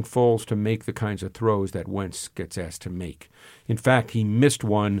not asking Foles to make the kinds of throws that Wentz gets asked to make. In fact, he missed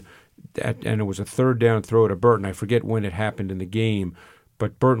one, and it was a third down throw to Burton. I forget when it happened in the game,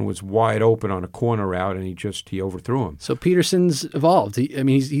 but Burton was wide open on a corner route, and he overthrew him. So Peterson's evolved.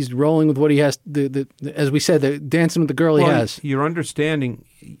 He's rolling with what he has. As we said, the dancing with the girl he has. You're understanding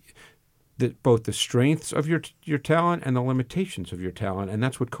both the strengths of your talent and the limitations of your talent, and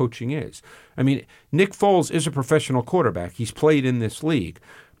that's what coaching is. I mean, Nick Foles is a professional quarterback. He's played in this league,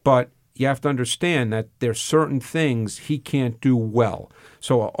 but you have to understand that there's certain things he can't do well.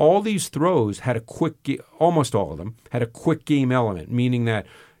 So all these throws had almost all of them had a quick game element, meaning that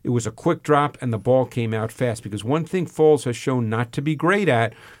it was a quick drop and the ball came out fast. Because one thing Foles has shown not to be great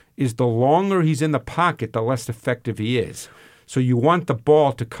at is the longer he's in the pocket, the less effective he is. So you want the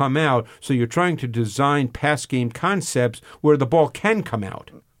ball to come out, so you're trying to design pass game concepts where the ball can come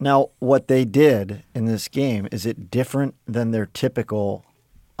out. Now, what they did in this game, is it different than their typical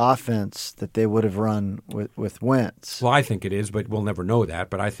offense that they would have run with Wentz? Well, I think it is, but we'll never know that,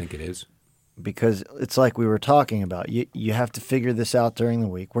 but I think it is. Because it's like we were talking about. You have to figure this out during the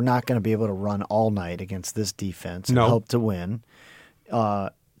week. We're not going to be able to run all night against this defense and hope to win.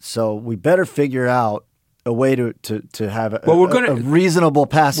 So we better figure out a way to have a reasonable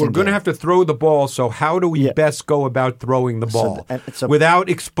passing game. We're going to have to throw the ball, so how do we best go about throwing the ball without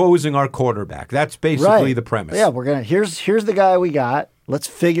exposing our quarterback? That's basically the premise. Yeah, here's the guy we got. Let's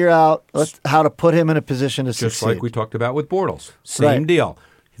figure out how to put him in a position to succeed. Just like we talked about with Bortles. Same deal.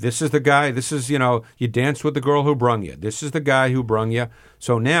 This is the guy, you danced with the girl who brung you. This is the guy who brung you.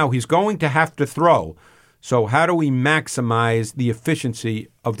 So now he's going to have to throw. So how do we maximize the efficiency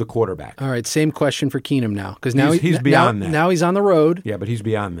of the quarterback? All right, same question for Keenum now. Because now he's beyond that. Now he's on the road. Yeah, but he's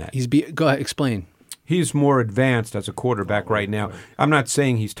beyond that. Go ahead, explain. He's more advanced as a quarterback right now. I'm not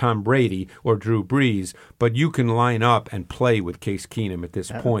saying he's Tom Brady or Drew Brees, but you can line up and play with Case Keenum at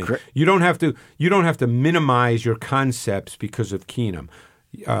this point. You don't have to minimize your concepts because of Keenum.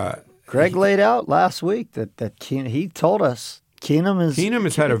 Greg laid out last week that Keenum, he told us Keenum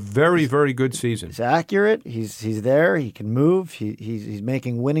has had a very, very good season. He's accurate. He's there. He can move. He's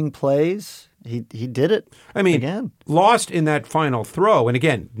making winning plays. He did it. I mean, again. Lost in that final throw, and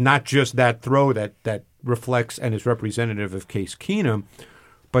again, not just that throw that reflects and is representative of Case Keenum,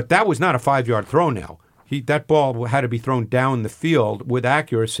 but that was not a 5-yard throw. Now that ball had to be thrown down the field with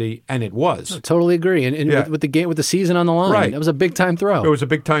accuracy, and it was. I totally agree. And with the game, with the season on the line, that was a big time throw. It was a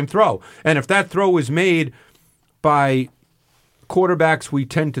big time throw, and if that throw was made by quarterbacks we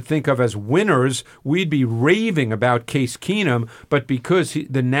tend to think of as winners, we'd be raving about Case Keenum, but because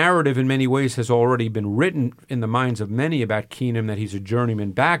the narrative in many ways has already been written in the minds of many about Keenum that he's a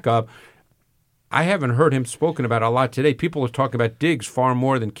journeyman backup, I haven't heard him spoken about a lot today. People are talking about Diggs far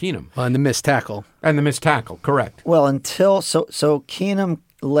more than Keenum. And the missed tackle. Correct. Well, so Keenum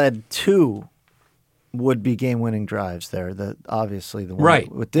led 2 would-be game-winning drives there. Obviously the one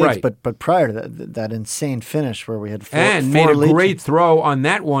with Diggs, but prior to that insane finish where we had 4 and made a great throw on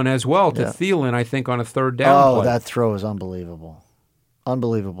that one as well to Thielen, I think, on a third down play. That throw is unbelievable.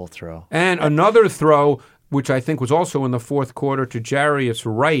 Unbelievable throw. And another throw, which I think was also in the fourth quarter, to Jarius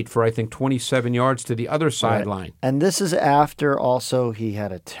Wright for, I think, 27 yards to the other sideline. And this is after also he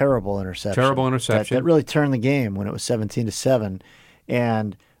had a terrible interception. That really turned the game when it was 17-7.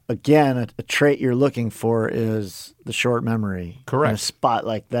 And again, a trait you're looking for is the short memory. Correct. In a spot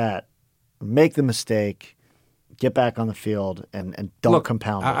like that, make the mistake, get back on the field, and don't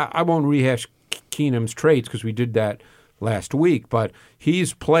compound it. I won't rehash Keenum's traits because we did that last week, but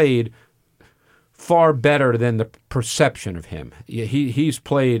he's played far better than the perception of him. He's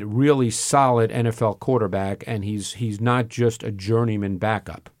played really solid NFL quarterback, and he's not just a journeyman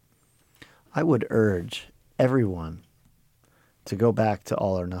backup. I would urge everyone to go back to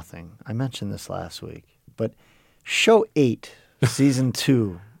All or Nothing. I mentioned this last week, but Show 8, Season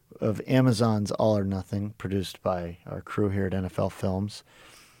 2 of Amazon's All or Nothing, produced by our crew here at NFL Films,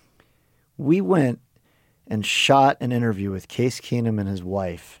 we went and shot an interview with Case Keenum and his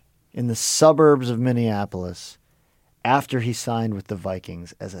wife in the suburbs of Minneapolis after he signed with the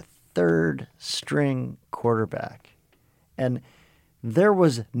Vikings as a third-string quarterback. And there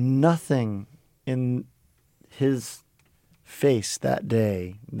was nothing in his face that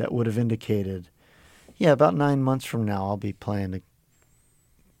day that would have indicated, yeah, about 9 months from now, I'll be playing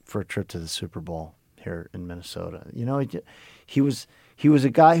for a trip to the Super Bowl here in Minnesota. You know, he was a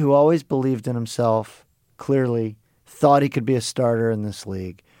guy who always believed in himself, clearly thought he could be a starter in this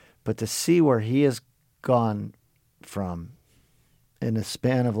league, but to see where he has gone from in a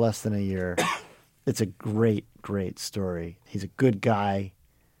span of less than a year, it's a great, great story. He's a good guy.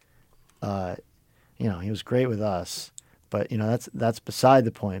 You know, he was great with us, but you know that's beside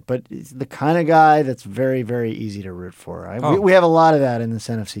the point. But he's the kind of guy that's very, very easy to root for. We have a lot of that in this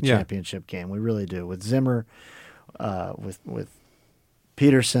NFC Championship game. We really do, with Zimmer, with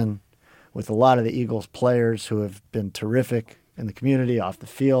Peterson, with a lot of the Eagles players who have been terrific in the community, off the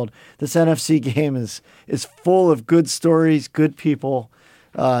field. This NFC game is full of good stories, good people.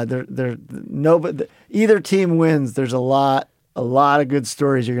 Either team wins, there's a lot of good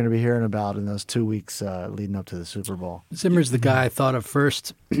stories you're going to be hearing about in those 2 weeks leading up to the Super Bowl. Zimmer's the guy I thought of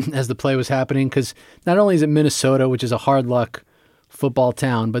first as the play was happening, because not only is it Minnesota, which is a hard luck football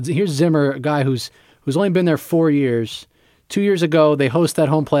town, but here's Zimmer, a guy who's only been there 4 years. 2 years ago, they host that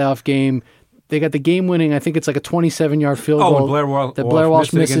home playoff game. They got the game-winning, I think it's like a 27-yard field goal. Blair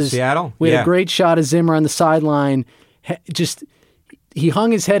Walsh misses. Against Seattle? We had a great shot of Zimmer on the sideline. He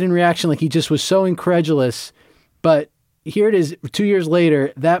hung his head in reaction like he just was so incredulous. But here it is, 2 years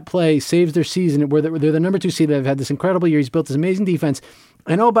later, that play saves their season. They're the number 2 seed. They've had this incredible year. He's built this amazing defense.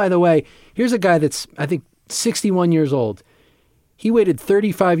 And oh, by the way, here's a guy that's, I think, 61 years old. He waited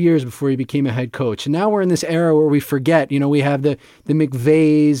 35 years before he became a head coach. And now we're in this era where we forget, you know, we have the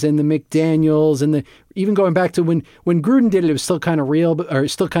McVays and the McDaniels, and even going back to when Gruden did it was still kind of real, or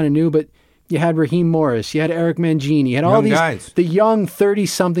still kind of new, but you had Raheem Morris, you had Eric Mangini, you had all these guys. The young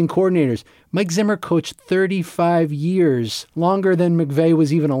 30-something coordinators. Mike Zimmer coached 35 years, longer than McVay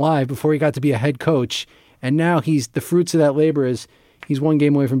was even alive before he got to be a head coach. And now the fruits of that labor is he's one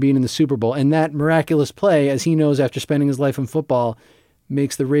game away from being in the Super Bowl. And that miraculous play, as he knows after spending his life in football,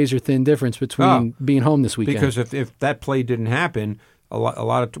 makes the razor-thin difference between being home this weekend. Because if that play didn't happen, a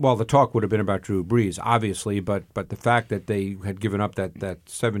lot of the talk would have been about Drew Brees, obviously, but the fact that they had given up that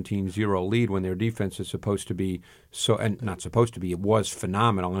 17-0 lead when their defense is supposed to be not supposed to be, it was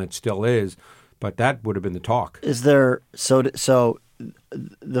phenomenal, and it still is, but that would have been the talk. Is there so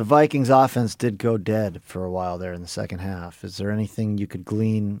the Vikings offense did go dead for a while there in the second half. Is there anything you could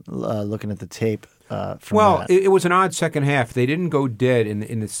glean looking at the tape from that? It was an odd second half. They didn't go dead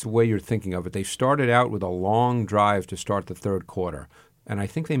in this way you're thinking of it. They started out with a long drive to start the third quarter, and I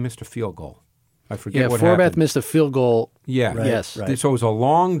think they missed a field goal. I forget what happened. Forbath missed a field goal. Yeah. Right, yes. Right. So it was a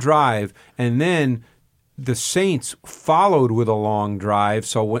long drive, and then the Saints followed with a long drive.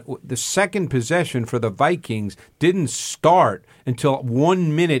 So the second possession for the Vikings didn't start until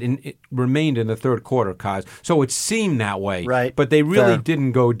 1 minute it remained in the third quarter, Kaz. So it seemed that way. Right. But they really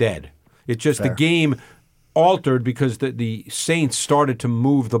didn't go dead. It's just Fair. the game altered because the Saints started to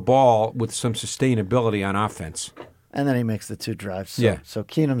move the ball with some sustainability on offense. And then he makes the 2 drives. So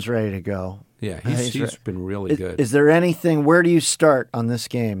Keenum's ready to go. Yeah, he's been really good. Is there anything? Where do you start on this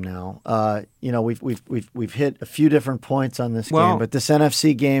game now? You know, we've hit a few different points on this game, but this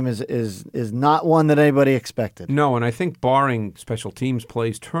NFC game is not one that anybody expected. No, and I think barring special teams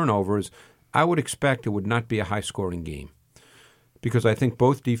plays, turnovers, I would expect it would not be a high-scoring game because I think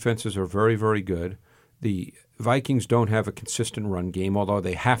both defenses are very, very good. The Vikings don't have a consistent run game, although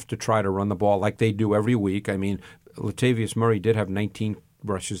they have to try to run the ball like they do every week. I mean, Latavius Murray did have 19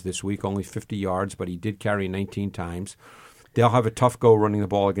 rushes this week, only 50 yards, but he did carry 19 times. They'll have a tough go running the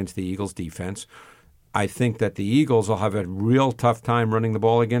ball against the Eagles' defense. I think that the Eagles will have a real tough time running the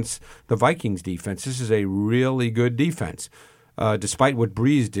ball against the Vikings' defense. This is a really good defense. Despite what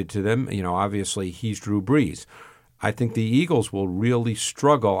Brees did to them, you know, obviously he's Drew Brees. I think the Eagles will really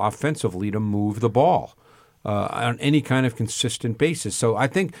struggle offensively to move the ball on any kind of consistent basis. So I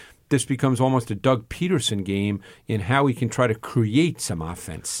think this becomes almost a Doug Peterson game in how he can try to create some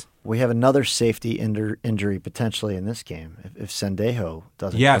offense. We have another safety injury potentially in this game if Sendejo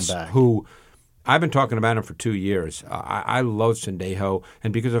doesn't come back. Who I've been talking about him for 2 years. I love Sendejo,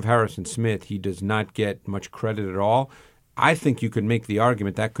 and because of Harrison Smith, he does not get much credit at all. I think you could make the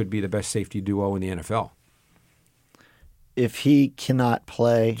argument that could be the best safety duo in the NFL. If he cannot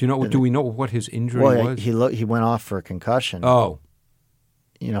play, do we know what his injury was? He went off for a concussion. Oh.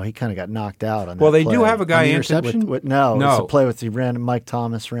 You know, he kind of got knocked out on that Well, they play. do have a guy interception. No, it was a play with Mike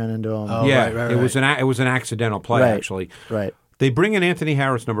Thomas ran into him. Oh, yeah, right. It was an accidental play, actually. Right. They bring in Anthony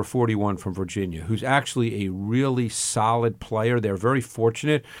Harris, number 41 from Virginia, who's actually a really solid player. They're very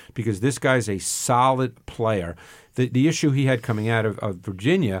fortunate because this guy's a solid player. The issue he had coming out of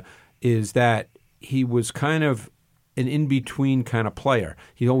Virginia is that he was kind of an in-between kind of player.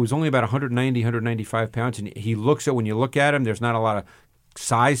 He was only about 190, 195 pounds, and when you look at him, there's not a lot of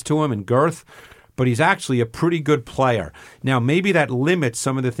size to him and girth, but he's actually a pretty good player. Now, maybe that limits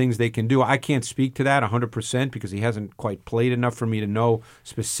some of the things they can do. I can't speak to that 100% because he hasn't quite played enough for me to know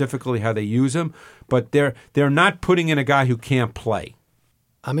specifically how they use him, but they're not putting in a guy who can't play.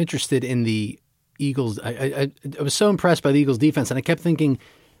 I'm interested in the Eagles. I was so impressed by the Eagles' defense, and I kept thinking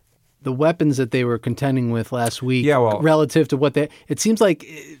the weapons that they were contending with last week relative to what it seems like,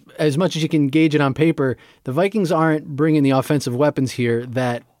 as much as you can gauge it on paper, the Vikings aren't bringing the offensive weapons here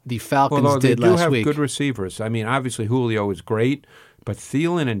that the Falcons did last week. They do have good receivers. I mean, obviously Julio is great, but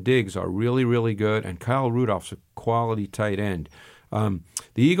Thielen and Diggs are really, really good, and Kyle Rudolph's a quality tight end. The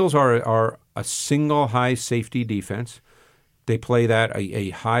Eagles are a single high safety defense. They play that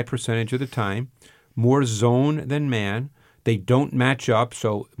a high percentage of the time, more zone than man. They don't match up,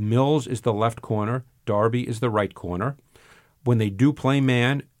 so Mills is the left corner, Darby is the right corner. When they do play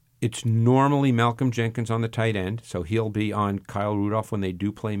man, it's normally Malcolm Jenkins on the tight end, so he'll be on Kyle Rudolph when they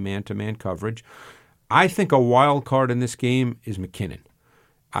do play man-to-man coverage. I think a wild card in this game is McKinnon.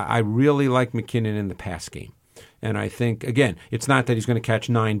 I really like McKinnon in the pass game. And I think, again, it's not that he's going to catch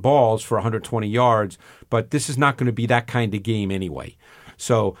 9 balls for 120 yards, but this is not going to be that kind of game anyway.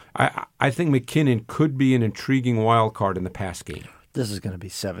 So I think McKinnon could be an intriguing wild card in the pass game. This is going to be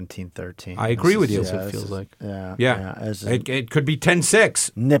 17-13. I agree with you. It feels like. Yeah. It could be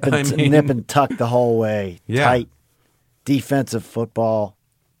 10-6. Nip and tuck the whole way. Yeah. Tight defensive football.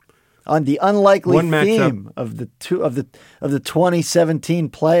 On the unlikely theme of the 2017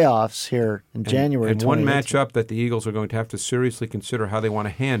 playoffs here in January. And one matchup that the Eagles are going to have to seriously consider how they want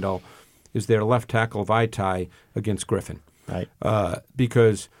to handle is their left tackle Vaitai against Griffin. Right.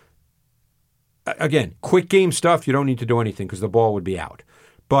 Because, again, quick game stuff, you don't need to do anything because the ball would be out.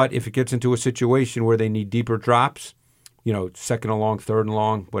 But if it gets into a situation where they need deeper drops, second and long, third and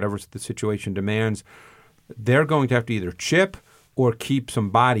long, whatever the situation demands, they're going to have to either chip or keep some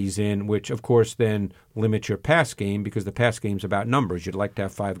bodies in, which, of course, then limits your pass game because the pass game's about numbers. You'd like to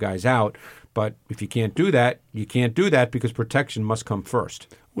have 5 guys out, but if you can't do that, you can't do that because protection must come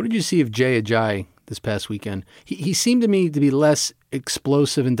first. What did you see of Jay Ajayi this past weekend? He seemed to me to be less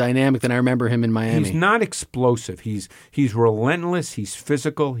explosive and dynamic than I remember him in Miami. He's not explosive. He's relentless. He's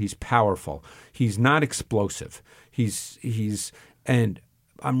physical. He's powerful. He's not explosive. And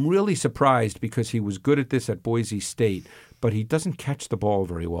I'm really surprised because he was good at this at Boise State, but he doesn't catch the ball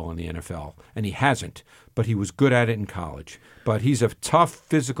very well in the NFL, and he hasn't, but he was good at it in college. But he's a tough,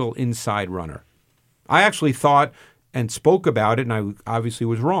 physical inside runner. I actually thought and spoke about it, and I obviously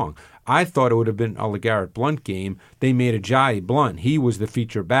was wrong. I thought it would have been a LeGarrette Blount game. They made Ajayi Blount. He was the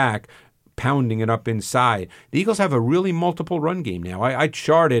feature back, pounding it up inside. The Eagles have a really multiple run game now. I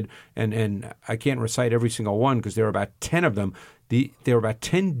charted, and I can't recite every single one because there are about 10 of them. There were about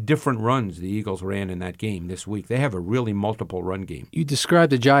 10 different runs the Eagles ran in that game this week. They have a really multiple run game. You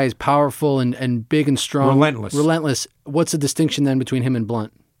described Ajayi as powerful and big and strong. Relentless. What's the distinction then between him and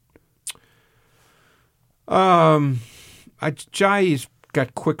Blount? Ajayi's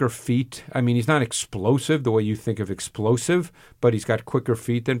got quicker feet. I mean, he's not explosive the way you think of explosive, but he's got quicker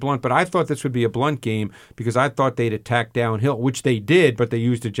feet than Blount. But I thought this would be a Blount game because I thought they'd attack downhill, which they did, but they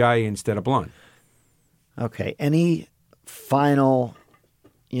used Ajayi instead of Blount. Okay. Any final,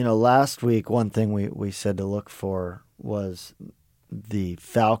 last week, one thing we said to look for was the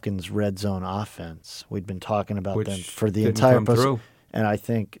Falcons' red zone offense. We'd been talking about them for the entire post, and I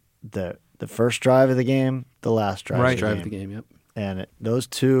think the first drive of the game, the last drive of the game, yep. And those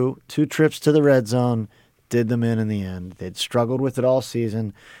two trips to the red zone did them in the end. They'd struggled with it all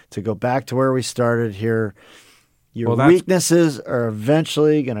season. To go back to where we started here, your weaknesses are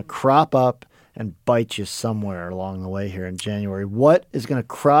eventually going to crop up and bite you somewhere along the way here in January. What is going to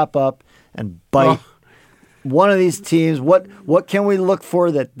crop up and bite one of these teams? What can we look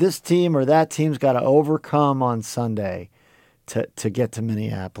for that this team or that team's got to overcome on Sunday to get to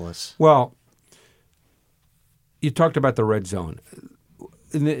Minneapolis? Well, you talked about the red zone.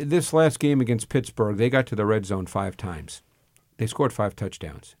 In this last game against Pittsburgh, they got to the red zone 5 times. They scored 5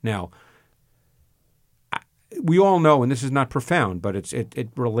 touchdowns. Now, we all know, and this is not profound, but it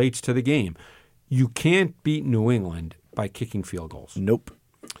relates to the game. You can't beat New England by kicking field goals. Nope.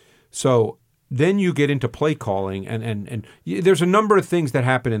 So then you get into play calling, and there's a number of things that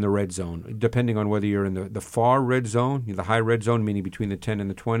happen in the red zone, depending on whether you're in the far red zone, the high red zone, meaning between the 10 and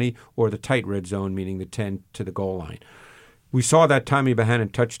the 20, or the tight red zone, meaning the 10 to the goal line. We saw that Tommy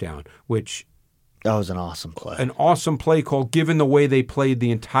Bohannon touchdown, which... That was an awesome play. An awesome play call, given the way they played the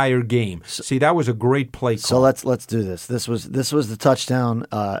entire game. See, that was a great play call. So let's do this. This was the touchdown,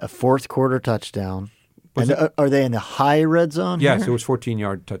 a fourth quarter touchdown. Are they in the high red zone? Yes, here? it was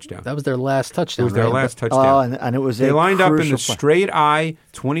 14-yard touchdown. That was their last touchdown. It was their right? last touchdown. Oh, and it was they lined up in the play. straight I,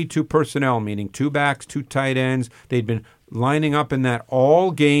 22 personnel, meaning 2 backs, 2 tight ends. They'd been lining up in that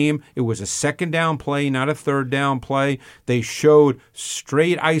all game. It was a second down play, not a third down play. They showed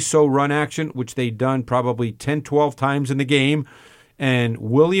straight ISO run action, which they'd done probably 10, 12 times in the game. And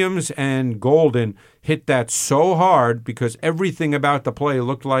Williams and Golden hit that so hard because everything about the play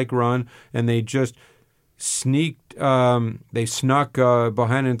looked like run, and they just snuck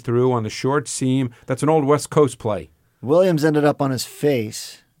behind and through on the short seam. That's an old West Coast play. Williams ended up on his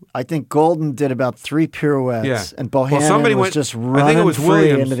face. I think Golden did about 3 pirouettes, and Bohannon was just running I think it was free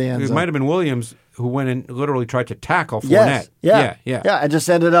Williams, into the end zone. It might have been Williams who went and literally tried to tackle Yes, Fournette. Yeah, and just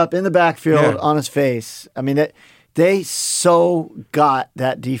ended up in the backfield on his face. I mean, they so got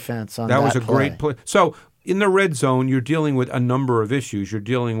that defense on that That was a play. great play. So in the red zone, you're dealing with a number of issues. You're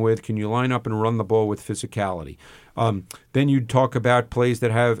dealing with, can you line up and run the ball with physicality? Then you talk about plays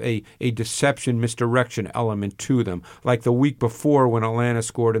that have a deception, misdirection element to them. Like the week before when Atlanta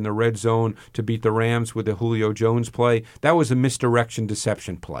scored in the red zone to beat the Rams with the Julio Jones play. That was a misdirection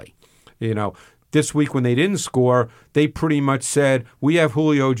deception play. This week when they didn't score, they pretty much said, we have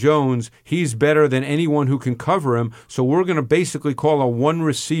Julio Jones. He's better than anyone who can cover him, so we're going to basically call a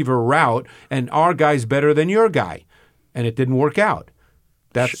one-receiver route, and our guy's better than your guy. And it didn't work out.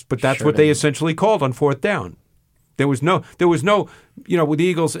 That's what they essentially called on fourth down. There was no, with the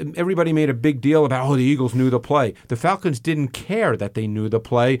Eagles, everybody made a big deal about, the Eagles knew the play. The Falcons didn't care that they knew the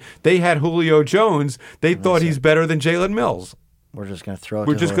play. They had Julio Jones. They thought he's better than Jalen Mills. We're just going to throw it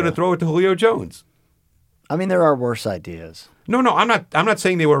We're just going to throw it to Julio Jones. I mean, there are worse ideas. No, I'm not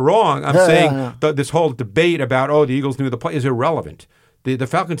saying they were wrong. I'm saying this whole debate about, the Eagles knew the play is irrelevant. The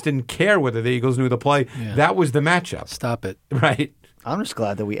Falcons didn't care whether the Eagles knew the play. Yeah. That was the matchup. Stop it. Right. I'm just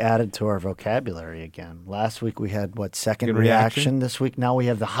glad that we added to our vocabulary again. Last week we had second reaction. This week now we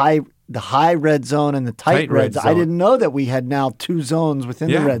have the high red zone and the tight red zone. I didn't know that we had now 2 zones within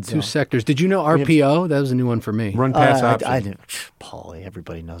the red zone. 2 sectors. Did you know RPO? That was a new one for me. Run pass option. I didn't. Paulie,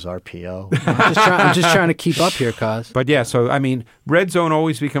 everybody knows RPO. I'm just trying to keep up here, Cos. But yeah, so I mean, red zone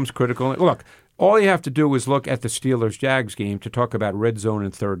always becomes critical. Look, all you have to do is look at the Steelers-Jags game to talk about red zone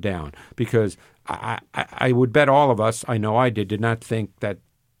and third down, because I would bet all of us, I know I did not think that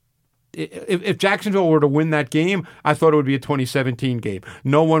if Jacksonville were to win that game, I thought it would be a 2017 game.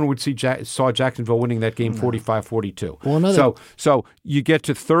 No one would saw Jacksonville winning that game 45-42. Well, so you get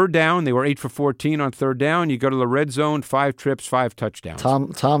to third down. They were 8 for 14 on third down. You go to the red zone, 5 trips, 5 touchdowns.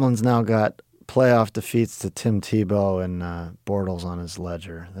 Tomlin's now got playoff defeats to Tim Tebow and Bortles on his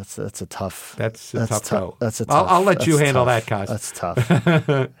ledger. That's a tough. That's a tough go. That's a tough. I'll let you handle that, Cos. That's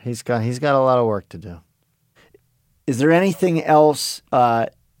tough. He's got a lot of work to do. Is there anything else?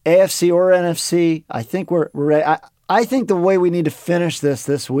 AFC or NFC? I think we're ready. I think the way we need to finish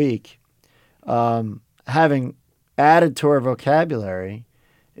this week, having added to our vocabulary,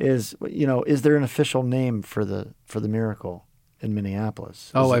 is is there an official name for the miracle in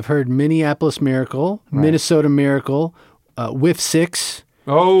Minneapolis? I've heard Minneapolis Miracle, right. Minnesota Miracle, Whiff 6.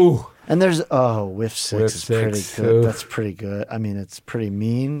 Oh, and there's Whiff 6 is pretty good. That's pretty good. I mean, it's pretty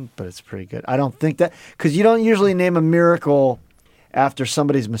mean, but it's pretty good. I don't think that, because you don't usually name a miracle after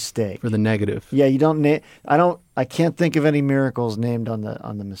somebody's mistake. For the negative. Yeah, you don't name. I can't think of any miracles named on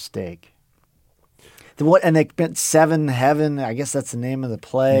the mistake. And they spent 7 heaven. I guess that's the name of the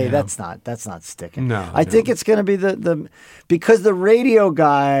play. Yeah. That's not sticking. No, I think it's going to be because the radio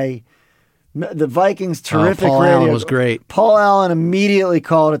guy, the Vikings' terrific Paul radio. Allen was great. Paul Allen immediately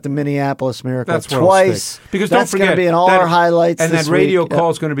called it the Minneapolis Miracle. That's twice. Because that's don't forget, going to be in all our highlights. And this that radio week.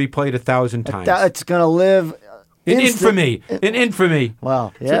 call is going to be played 1,000 times. It's going to live. In infamy.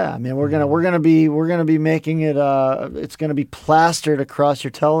 Well, yeah. I mean, we're gonna be making it. It's gonna be plastered across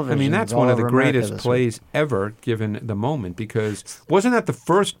your television. I mean, that's one of the greatest plays ever, given the moment. Because wasn't that the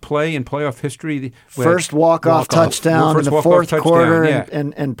first play in playoff history? First walk-off touchdown in the fourth quarter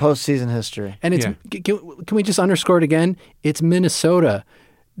and postseason history. And it's can we just underscore it again? It's Minnesota.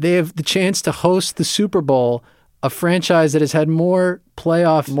 They have the chance to host the Super Bowl. A franchise that has had more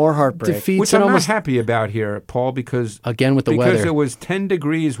heartbreak defeats, which I'm not happy about here, Paul, because again with the weather, because it was 10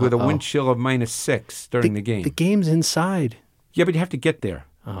 degrees with a wind chill of -6 during the game. The game's inside. Yeah, but you have to get there.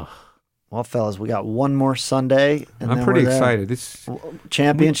 Oh. Well, fellas, we got one more Sunday. And I'm pretty excited. This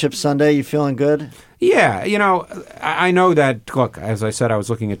championship Sunday. You feeling good? Yeah, I know that. Look, as I said, I was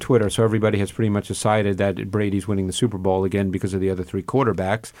looking at Twitter, so everybody has pretty much decided that Brady's winning the Super Bowl again because of the other 3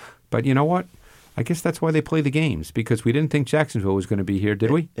 quarterbacks. But you know what? I guess that's why they play the games, because we didn't think Jacksonville was going to be here, did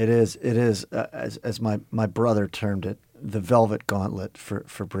we? It is. As my brother termed it, the velvet gauntlet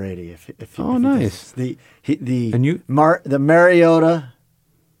for Brady. Nice. The Mariota,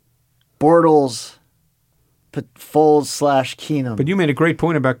 Bortles, Foles / Keenum. But you made a great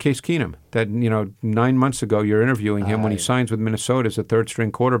point about Case Keenum, that 9 months ago you're interviewing him when he signs with Minnesota as a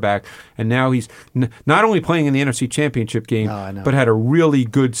third-string quarterback, and now he's not only playing in the NFC Championship game, but had a really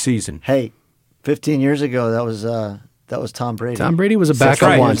good season. Hey, 15 years ago, that was Tom Brady. Tom Brady was a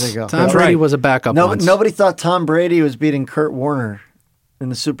backup once. Tom Brady was a backup once. Nobody thought Tom Brady was beating Kurt Warner in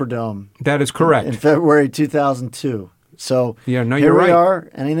the Superdome. That is correct. In February 2002. So here we right.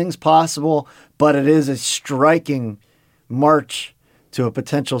 are. Anything's possible, but it is a striking march to a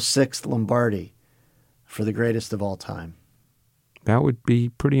potential 6th Lombardi for the greatest of all time. That would be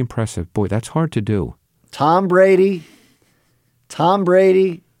pretty impressive. Boy, that's hard to do. Tom Brady,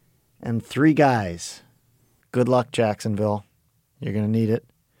 and 3 guys. Good luck, Jacksonville. You're going to need it.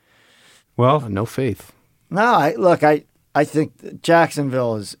 Well, no faith. No, I think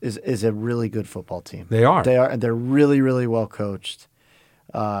Jacksonville is a really good football team. They are. And they're really, really well coached.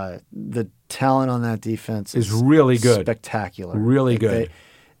 The talent on that defense is really good. Spectacular. Really good.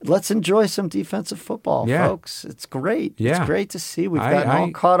 Let's enjoy some defensive football, folks. It's great. Yeah. It's great to see. We've gotten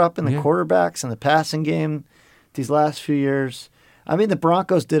all caught up in the quarterbacks and the passing game these last few years. I mean, the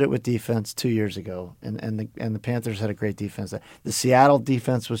Broncos did it with defense 2 years ago, and the Panthers had a great defense. The Seattle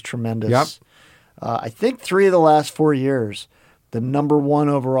defense was tremendous. Yep. I think 3 of the last 4 years, the number 1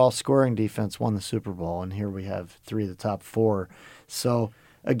 overall scoring defense won the Super Bowl, and here we have 3 of the top 4. So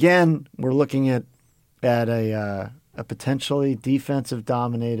again, we're looking at a potentially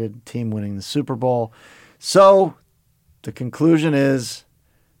defensive-dominated team winning the Super Bowl. So the conclusion is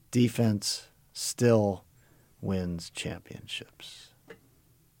defense still wins championships.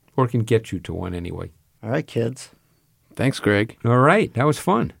 Or can get you to one anyway. All right, kids. Thanks, Greg. All right. That was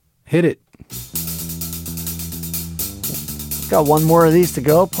fun. Hit it. Got one more of these to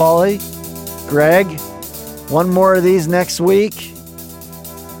go, Paulie. Greg, one more of these next week.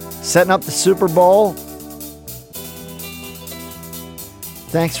 Setting up the Super Bowl.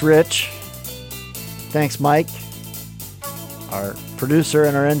 Thanks, Rich. Thanks, Mike, our producer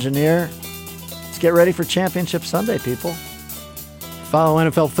and our engineer. Let's get ready for Championship Sunday, people. Follow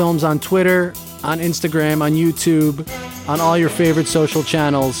NFL Films on Twitter, on Instagram, on YouTube, on all your favorite social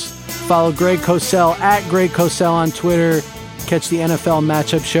channels. Follow Greg Cosell at Greg Cosell on Twitter. Catch the NFL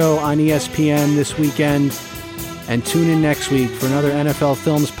Matchup Show on ESPN this weekend. And tune in next week for another NFL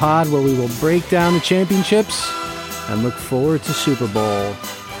Films pod where we will break down the championships and look forward to Super Bowl.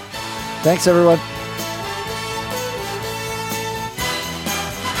 Thanks, everyone.